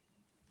me.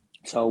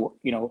 So,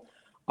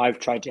 I've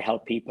tried to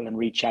help people and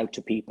reach out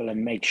to people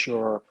and make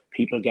sure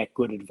people get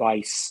good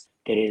advice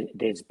that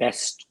is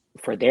best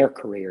for their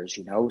careers,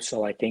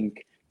 So I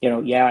think,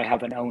 I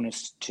have an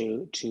onus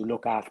to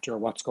look after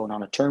what's going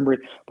on at Turnberry,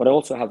 but I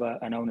also have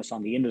an onus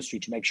on the industry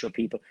to make sure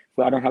people,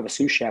 I don't have a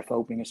sous chef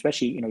opening,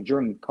 especially,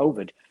 during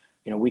COVID,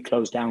 we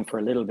closed down for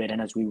a little bit.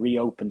 And as we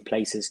reopened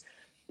places,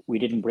 we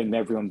didn't bring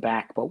everyone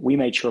back, but we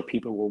made sure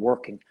people were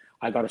working.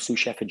 I got a sous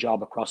chef a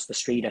job across the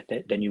street at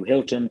the new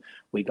Hilton.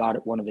 We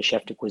got one of the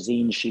chef de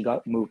cuisine. She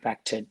got moved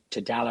back to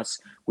Dallas.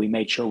 We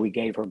made sure we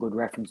gave her good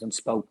reference and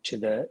spoke to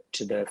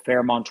the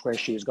Fairmont where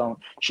she was going.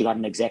 She got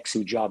an exec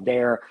sous job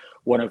there.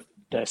 One of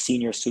the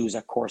senior sous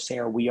at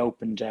Corsair. We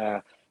opened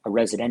a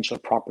residential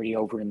property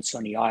over in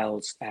Sunny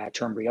Isles,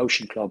 Turnberry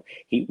Ocean Club.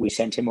 We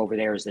sent him over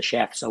there as the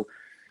chef. So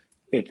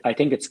I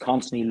think it's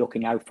constantly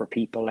looking out for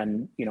people.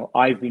 And,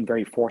 I've been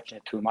very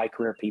fortunate through my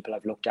career. People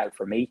have looked out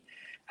for me.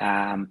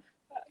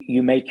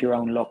 You make your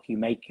own luck, you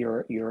make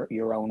your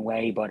own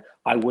way, but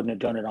I wouldn't have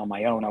done it on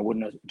my own. I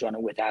wouldn't have done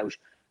it without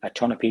a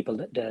ton of people.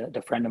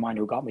 The friend of mine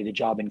who got me the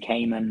job in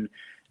Cayman,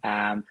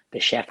 the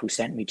chef who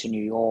sent me to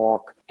New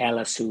York,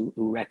 Ellis who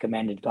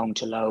recommended going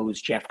to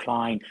Lowe's, Jeff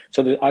Klein.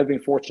 So I've been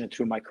fortunate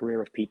through my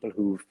career of people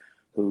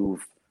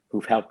who've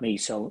helped me.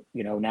 So,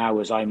 now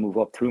as I move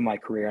up through my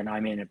career and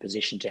I'm in a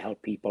position to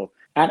help people.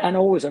 And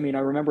always, I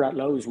remember at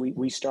Lowe's,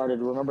 we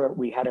started,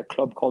 we had a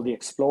club called the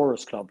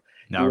Explorers Club.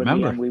 I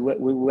remember. And we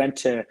went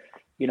to,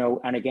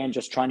 and again,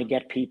 just trying to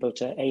get people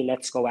to, hey,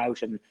 let's go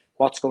out and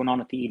what's going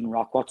on at the Eden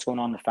Rock, what's going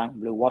on at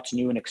Fontainebleau, what's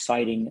new and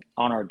exciting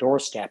on our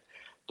doorstep.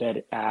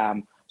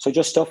 So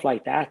just stuff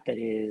like that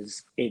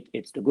is,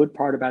 it's the good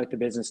part about the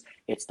business.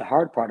 It's the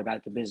hard part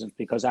about the business,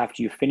 because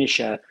after you finish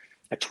a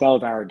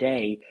 12-hour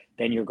day,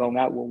 then you're going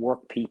out with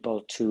work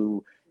people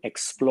to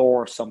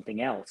explore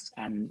something else.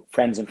 And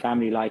friends and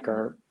family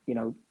are,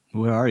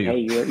 where are you? Hey,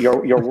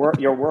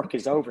 your work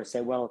is over.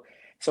 Say, well,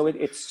 so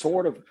it's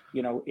sort of,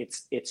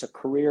 it's a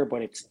career,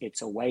 but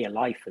it's a way of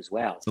life as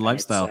well. It's a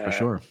lifestyle for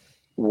sure.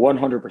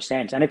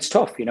 100%. And it's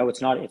tough,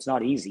 it's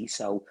not easy.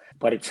 So,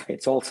 but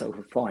it's also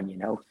fun,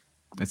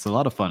 It's a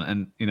lot of fun.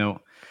 And,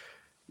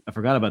 I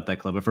forgot about that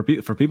club, but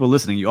for people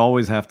listening, you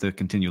always have to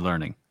continue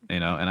learning,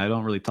 and I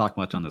don't really talk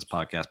much on this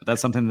podcast, but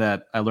that's something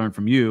that I learned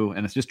from you,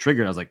 and it's just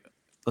triggered. I was like,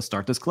 let's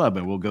start this club,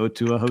 and we'll go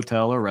to a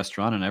hotel or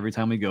restaurant, and every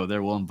time we go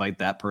there, we'll invite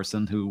that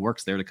person who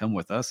works there to come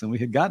with us. And we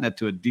had gotten it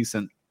to a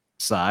decent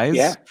size.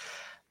 Yeah.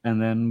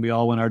 And then we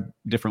all went our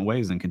different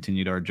ways and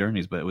continued our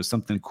journeys. But it was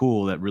something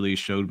cool that really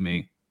showed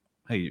me,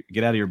 hey,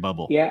 get out of your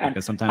bubble. Yeah.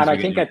 Because sometimes and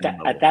I think at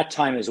that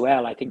time as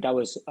well, I think that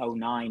was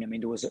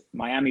 2009.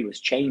 Miami was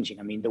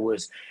changing. There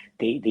was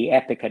the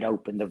Epic had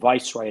opened, the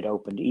Viceroy had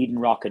opened, Eden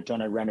Rock had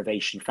done a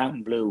renovation,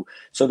 Fontainebleau.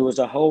 So there was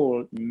a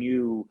whole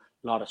new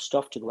lot of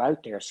stuff to go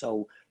out there.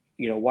 So,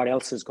 what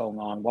else is going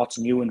on? What's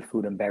new in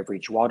food and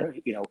beverage?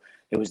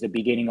 It was the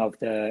beginning of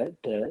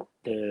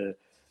the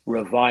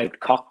revived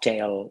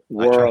cocktail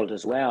world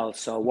as well.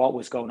 So what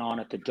was going on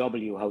at the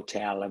W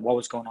Hotel and what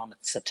was going on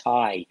at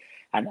Satai,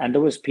 and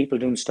there was people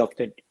doing stuff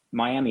that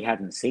Miami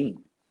hadn't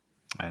seen.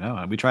 I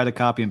know. We tried to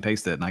copy and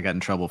paste it, and I got in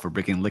trouble for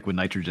bringing liquid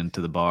nitrogen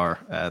to the bar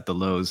at the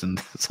Lowe's and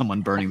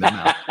someone burning them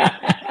out.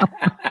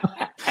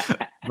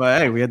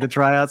 But hey, we had to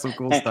try out some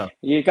cool stuff.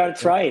 You got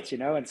to try it,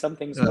 and some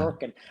things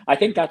work. And I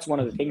think that's one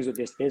of the things with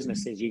this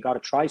business is you got to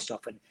try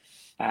stuff and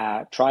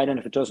try it. And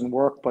if it doesn't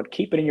work, but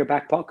keep it in your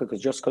back pocket,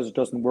 because just because it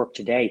doesn't work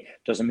today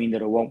doesn't mean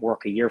that it won't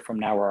work a year from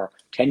now or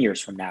 10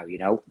 years from now,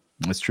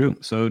 That's true.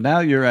 So now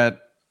you're at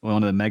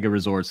one of the mega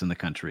resorts in the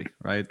country,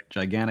 right?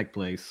 Gigantic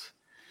place.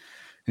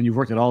 And you've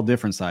worked at all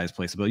different size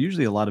places, but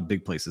usually a lot of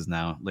big places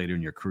now later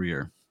in your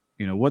career.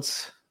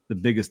 What's the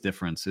biggest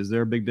difference? Is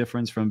there a big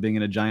difference from being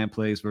in a giant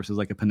place versus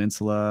like a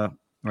peninsula?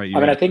 Right.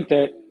 I think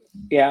that,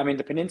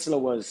 the peninsula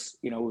was,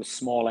 it was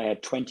small. I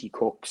had 20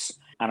 cooks.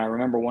 And I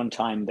remember one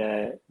time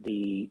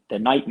the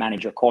night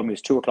manager called me. It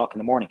was 2:00 in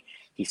the morning.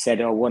 He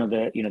said, "Oh, one of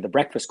the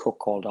breakfast cook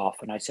called off."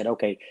 And I said,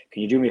 "Okay,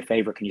 can you do me a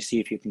favor? Can you see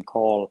if you can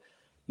call,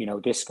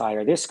 this guy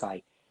or this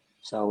guy?"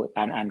 So,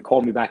 and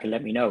call me back and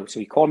let me know. So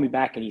he called me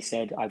back and he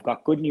said, "I've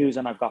got good news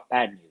and I've got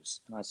bad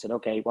news." And I said,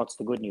 "Okay, what's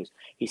the good news?"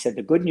 He said,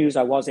 "The good news,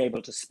 I was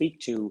able to speak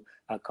to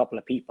a couple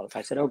of people."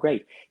 I said, "Oh,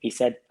 great." I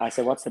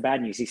said, "What's the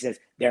bad news?" He says,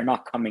 "They're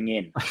not coming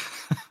in."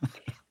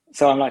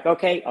 So I'm like,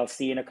 okay, I'll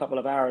see you in a couple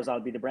of hours. I'll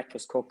be the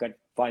breakfast cook at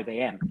 5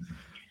 a.m.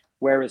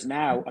 Whereas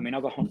now,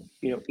 I've got,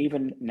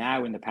 even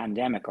now in the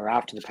pandemic or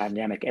after the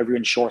pandemic,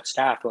 everyone's short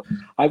staffed. Well,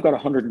 I've got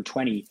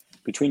 120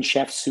 between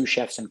chefs, sous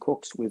chefs, and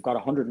cooks. We've got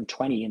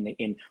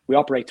 120 we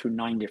operate through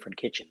 9 different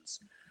kitchens.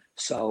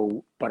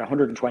 So, but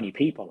 120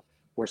 people,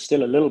 we're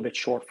still a little bit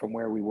short from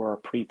where we were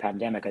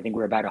pre-pandemic. I think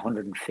we're about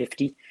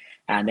 150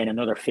 and then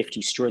another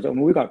 50 stewards.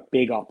 We've got a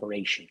big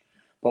operation,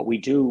 but we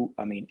do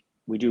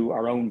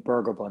our own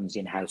burger buns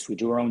in-house. We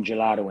do our own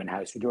gelato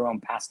in-house. We do our own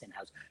pasta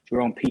in-house. Do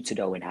our own pizza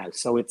dough in-house.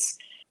 So it's,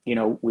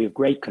 we have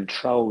great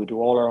control. We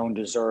do all our own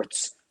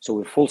desserts. So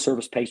we have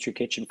full-service pastry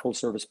kitchen,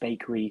 full-service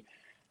bakery,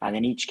 and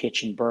then each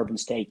kitchen, bourbon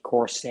steak,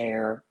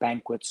 Corsair,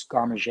 banquets,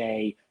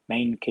 gourmet,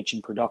 main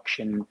kitchen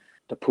production.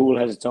 The pool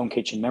has its own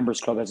kitchen.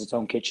 Members Club has its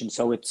own kitchen.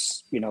 So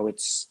it's,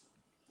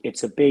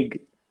 it's a big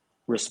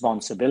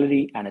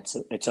responsibility and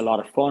it's a lot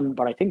of fun.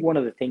 But I think one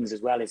of the things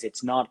as well is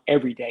it's not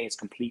every day is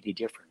completely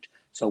different.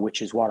 So,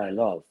 which is what I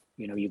love.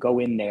 You go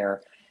in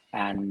there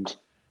and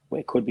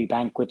it could be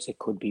banquets, it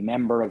could be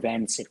member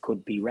events, it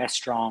could be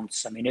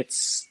restaurants.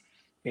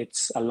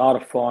 It's a lot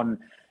of fun.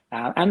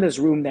 And there's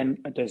room then,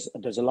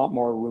 there's a lot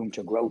more room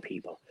to grow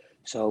people.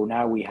 So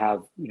now we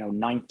have,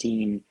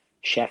 19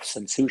 chefs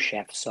and sous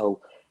chefs.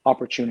 So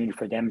opportunity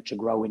for them to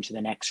grow into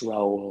the next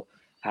role.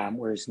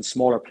 Whereas in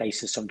smaller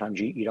places, sometimes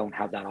you don't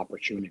have that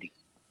opportunity.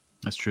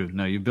 That's true.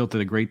 No, you built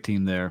a great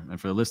team there.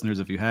 And for the listeners,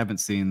 if you haven't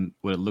seen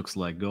what it looks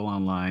like, go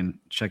online,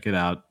 check it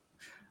out.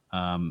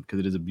 because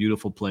it is a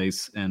beautiful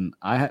place. And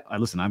I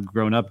listen, I've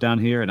grown up down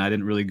here, and I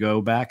didn't really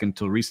go back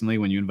until recently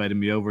when you invited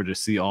me over to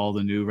see all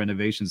the new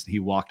renovations. He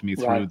walked me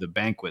through the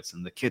banquets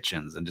and the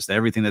kitchens and just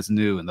everything that's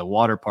new. And the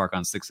water park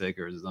on 6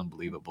 acres is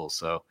unbelievable.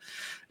 So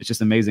it's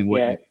just amazing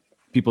what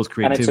people's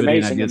creativity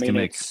and ideas can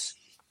make.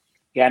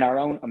 And our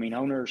own,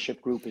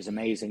 ownership group is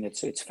amazing.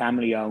 It's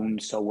family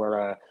owned, so we're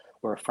a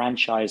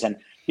franchise. And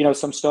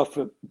some stuff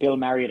Bill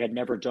Marriott had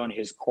never done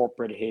his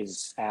board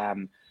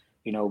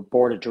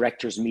of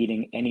directors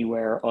meeting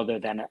anywhere other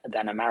than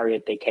a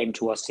Marriott. They came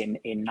to us in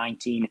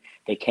 19.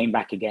 They came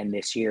back again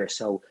this year.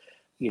 So,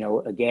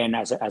 again,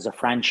 as a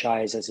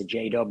franchise, as a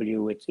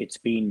JW, it's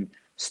been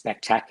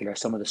spectacular.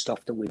 Some of the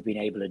stuff that we've been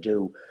able to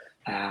do,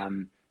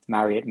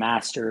 Marriott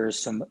Masters,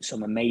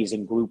 some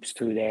amazing groups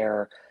through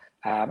there.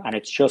 And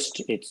it's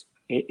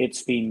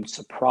been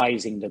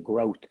surprising the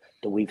growth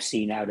that we've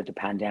seen out of the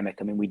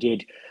pandemic. I mean, we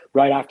did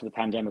right after the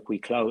pandemic,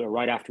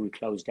 right after we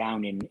closed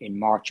down in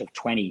March of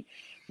 20,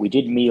 we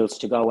did meals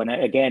to go. And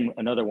again,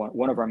 another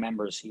one of our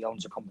members, he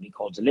owns a company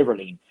called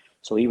Deliverlean.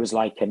 So he was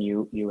like, can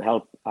you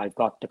help? I've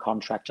got the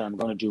contract and I'm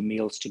going to do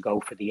meals to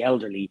go for the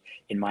elderly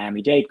in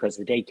Miami-Dade because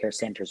the daycare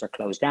centers are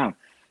closed down.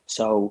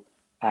 So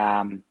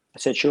I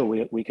said, sure,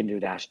 we can do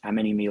that. How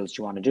many meals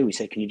do you want to do? He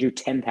said, can you do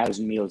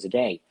 10,000 meals a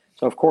day?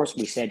 So of course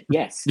we said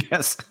yes.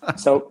 Yes.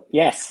 So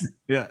yes.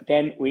 Yeah.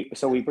 Then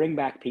we bring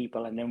baback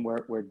people, and then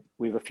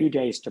we have a few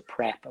days to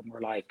prep, and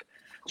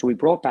so we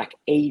brought back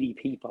 80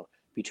 people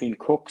between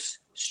cooks,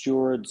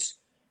 stewards,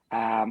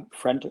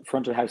 front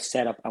of house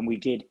setup, and we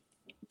did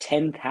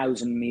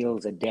 10,000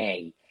 meals a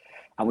day.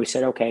 And we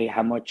said, okay,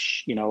 how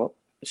much,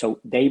 so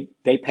they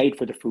paid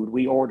for the food.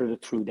 We ordered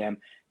it through them.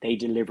 They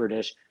delivered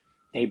it.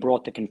 They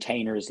brought the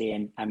containers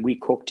in, and we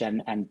cooked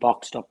and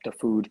boxed up the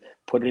food,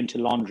 put it into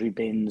laundry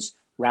bins,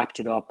 wrapped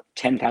it up.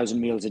 10,000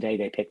 meals a day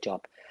they picked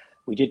up.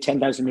 We did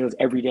 10,000 meals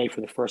every day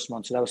for the first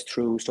month. So that was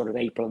through sort of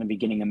April and the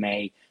beginning of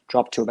May,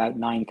 dropped to about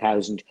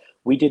 9,000.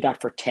 We did that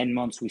for 10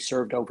 months. We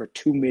served over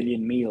 2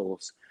 million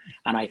meals.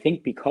 And I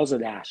think because of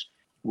that,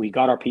 we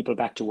got our people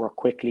back to work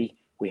quickly.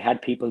 We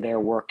had people there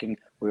working.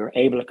 We were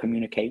able to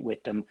communicate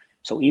with them.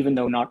 So even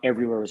though not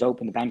everywhere was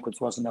open, the banquets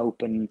wasn't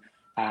open,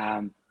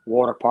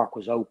 Water Park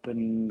was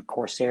open,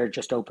 Corsair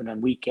just opened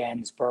on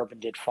weekends, Bourbon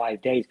did 5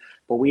 days,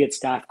 but we had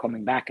staff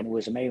coming back, and it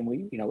was amazing.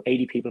 We,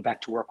 80 people back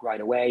to work right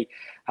away,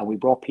 and we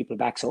brought people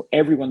back. So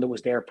everyone that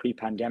was there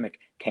pre-pandemic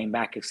came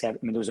back, except,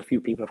 there was a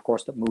few people, of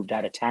course, that moved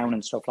out of town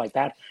and stuff like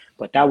that.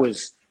 But that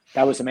was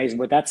amazing.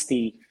 But that's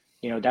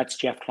that's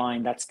Jeff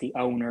Klein, that's the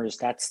owners,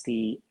 that's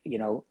the,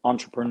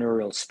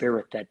 entrepreneurial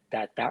spirit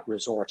that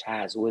resort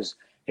has.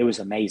 It was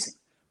amazing.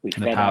 We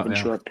fed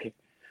Aventura.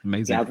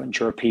 Amazing.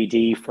 Aventura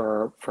PD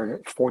for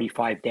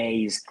 45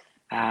 days.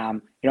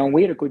 And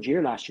we had a good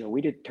year last year. We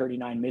did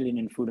 39 million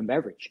in food and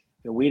beverage.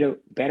 We had a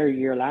better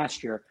year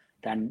last year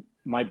than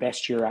my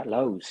best year at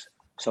Lowe's.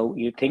 So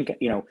you think,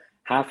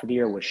 half of the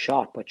year was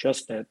shot, but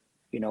just the,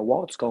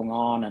 what's going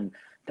on and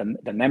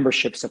the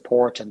membership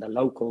support and the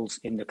locals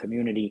in the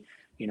community,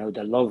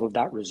 the love of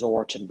that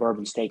resort and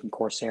Bourbon Steak and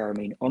Corsair,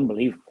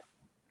 unbelievable.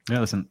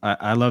 Yeah, listen,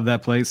 I love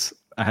that place.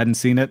 I hadn't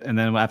seen it. And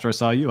then after I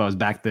saw you, I was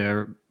back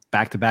there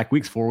back-to-back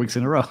weeks, 4 weeks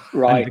in a row.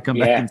 Right. I need to come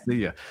back and see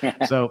you.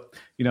 So,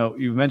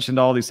 you mentioned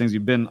all these things.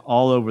 You've been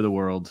all over the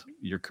world.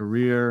 Your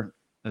career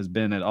has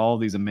been at all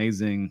these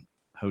amazing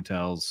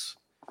hotels.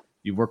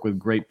 You've worked with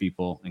great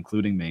people,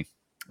 including me.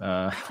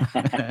 But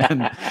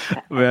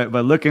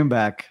looking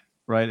back,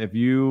 right, if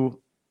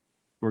you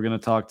were going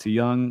to talk to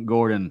young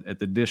Gordon at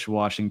the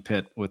dishwashing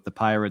pit with the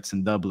Pirates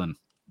in Dublin,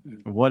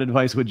 what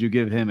advice would you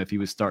give him if he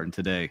was starting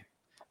today?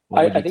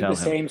 I think the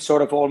same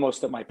sort of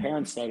almost that my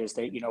parents said is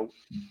that,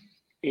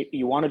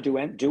 you want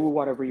to do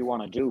whatever you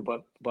want to do,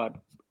 but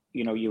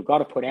you've got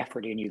to put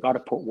effort in, you've got to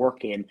put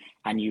work in,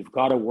 and you've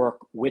got to work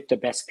with the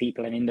best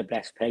people and in the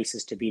best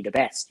places to be the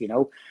best.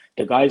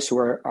 The guys who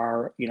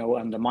are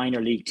on the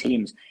minor league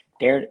teams,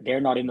 they're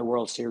not in the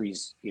World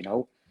Series,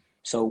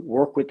 so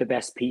work with the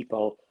best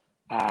people,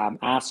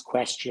 ask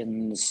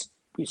questions.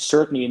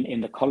 Certainly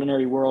in the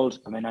culinary world,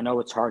 I know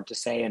it's hard to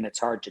say and it's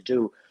hard to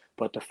do,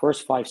 but the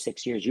first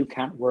 5-6 years, you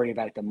can't worry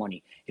about the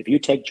money. If you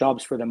take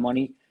jobs for the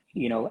money,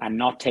 and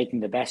not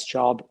taking the best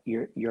job,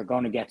 you're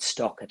going to get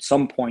stuck. At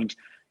some point,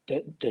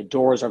 the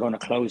doors are going to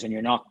close and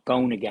you're not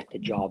going to get the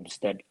jobs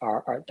that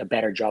are the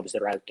better jobs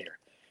that are out there.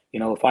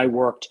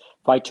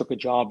 If I took a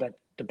job at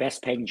the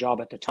best paying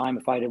job at the time,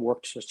 if I had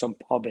worked for some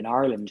pub in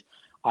Ireland,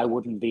 I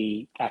wouldn't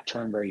be at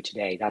Turnberry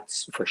today.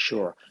 That's for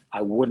sure.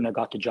 I wouldn't have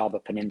got the job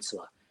at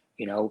Peninsula,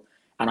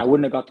 and I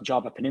wouldn't have got the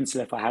job at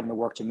Peninsula if I hadn't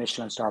worked in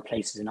Michelin star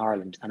places in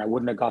Ireland. And I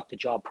wouldn't have got the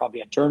job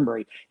probably at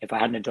Turnberry if I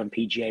hadn't have done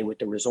PGA with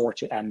the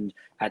resort and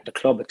at the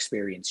club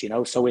experience,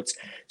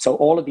 So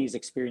all of these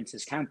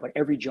experiences count, but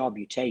every job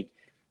you take,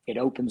 it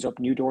opens up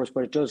new doors,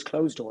 but it does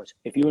close doors.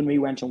 If you and me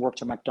went and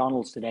worked at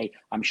McDonald's today,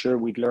 I'm sure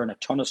we'd learn a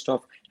ton of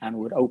stuff and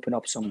would open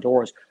up some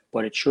doors,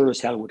 but it sure as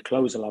hell would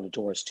close a lot of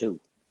doors too.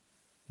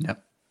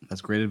 Yep.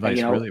 That's great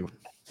advice, really.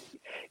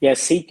 Yeah,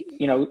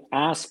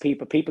 ask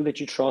people that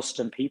you trust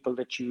and people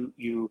that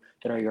you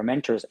that are your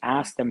mentors,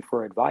 ask them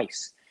for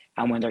advice.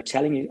 And when they're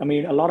telling you, I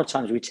mean, a lot of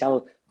times we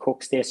tell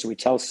cooks this or we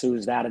tell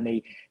sous that, and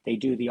they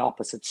do the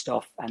opposite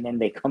stuff. And then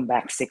they come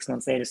back 6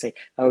 months later and say,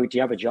 oh, do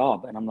you have a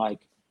job? And I'm like,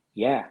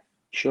 yeah,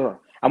 sure.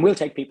 And we'll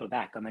take people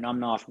back. I mean, I'm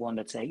not one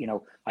that say,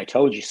 I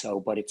told you so,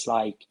 but it's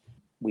like,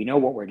 we know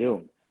what we're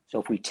doing. So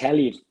if we tell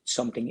you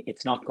something,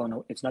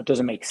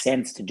 doesn't make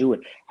sense to do it.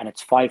 And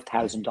it's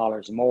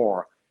 $5,000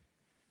 more,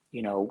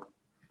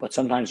 but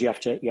sometimes you have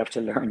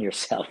to learn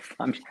yourself.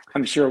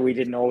 I'm sure we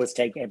didn't always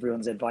take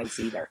everyone's advice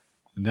either.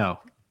 No,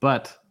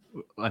 but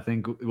I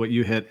think what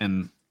you hit,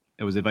 and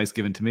it was advice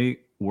given to me,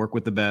 work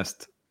with the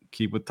best,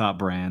 keep with top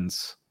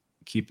brands,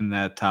 keep in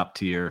that top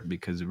tier,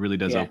 because it really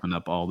does open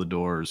up all the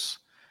doors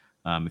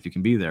if you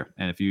can be there.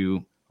 And if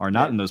you are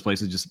not in those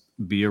places, just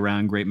be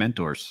around great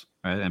mentors,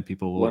 right? And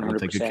people will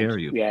take good care of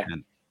you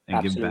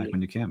and give back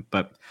when you can.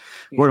 But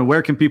Gordon,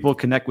 where can people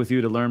connect with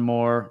you to learn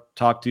more,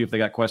 talk to you if they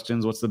got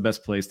questions? What's the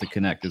best place to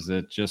connect? Is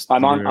it just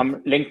I'm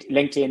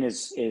LinkedIn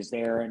is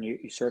there, and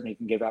you certainly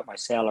can give out my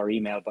cell or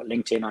email, but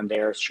LinkedIn, I'm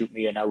there. Shoot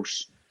me a note.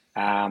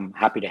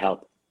 Happy to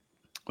help.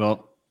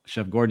 Well,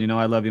 Chef Gordon,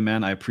 I love you,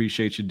 man. I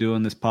appreciate you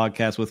doing this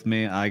podcast with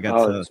me. I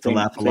got to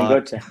laugh a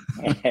lot.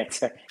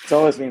 It's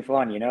always been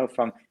fun,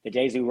 from the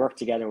days we worked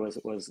together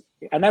was,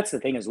 and that's the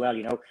thing as well,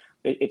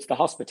 it's the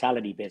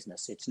hospitality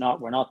business.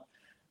 We're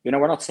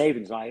not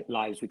saving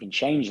lives. We can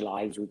change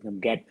lives. We can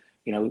get,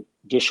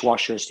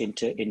 dishwashers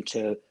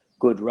into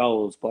good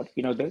roles. But,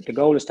 the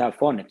goal is to have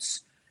fun.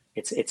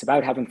 It's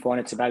about having fun.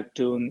 It's about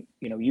doing,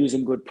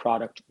 using good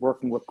product,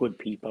 working with good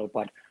people.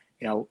 But,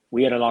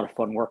 we had a lot of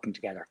fun working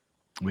together.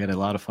 We had a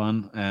lot of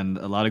fun, and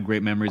a lot of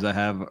great memories I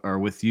have are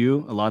with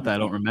you. A lot that I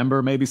don't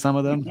remember, maybe some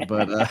of them,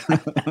 but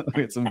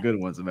we had some good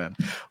ones, man.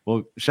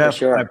 Well,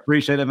 Chef, I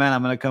appreciate it, man.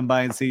 I'm going to come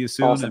by and see you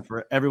soon. Awesome. And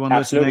for everyone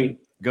listening,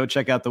 go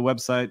check out the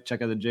website.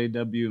 Check out the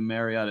JW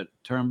Marriott at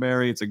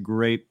Turnberry. It's a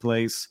great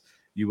place.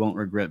 You won't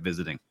regret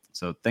visiting.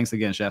 So thanks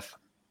again, Chef.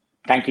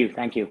 Thank you.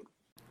 Thank you.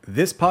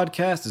 This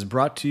podcast is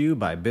brought to you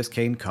by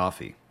Biscayne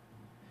Coffee.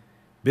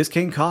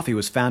 Biscayne Coffee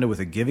was founded with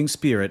a giving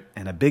spirit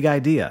and a big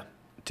idea: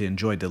 to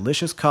enjoy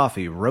delicious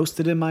coffee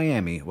roasted in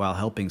Miami while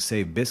helping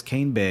save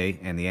Biscayne Bay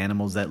and the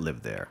animals that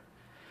live there.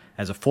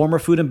 As a former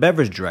food and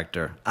beverage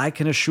director, I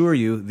can assure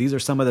you these are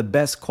some of the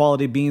best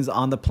quality beans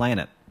on the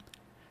planet.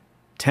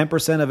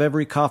 10% of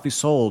every coffee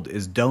sold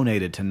is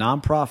donated to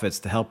nonprofits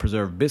to help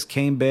preserve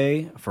Biscayne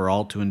Bay for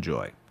all to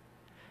enjoy.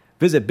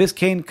 Visit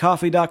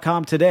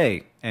BiscayneCoffee.com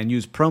today and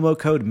use promo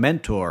code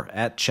MENTOR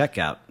at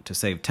checkout to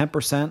save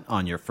 10%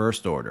 on your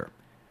first order.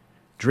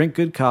 Drink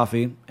good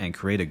coffee and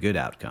create a good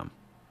outcome.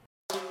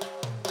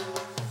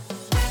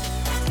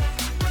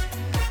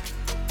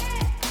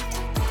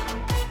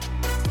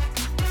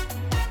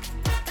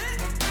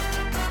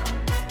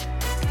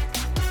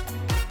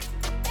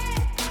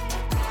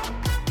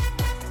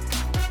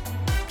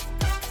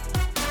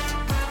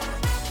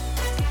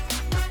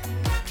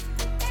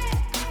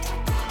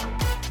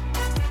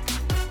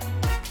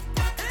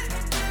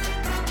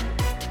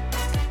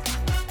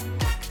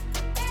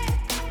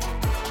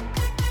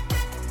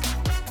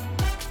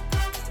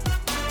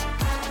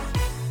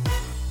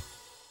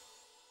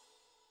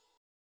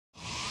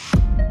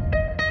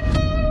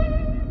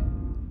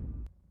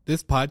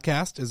 This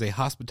podcast is a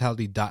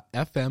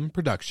Hospitality.fm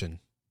production.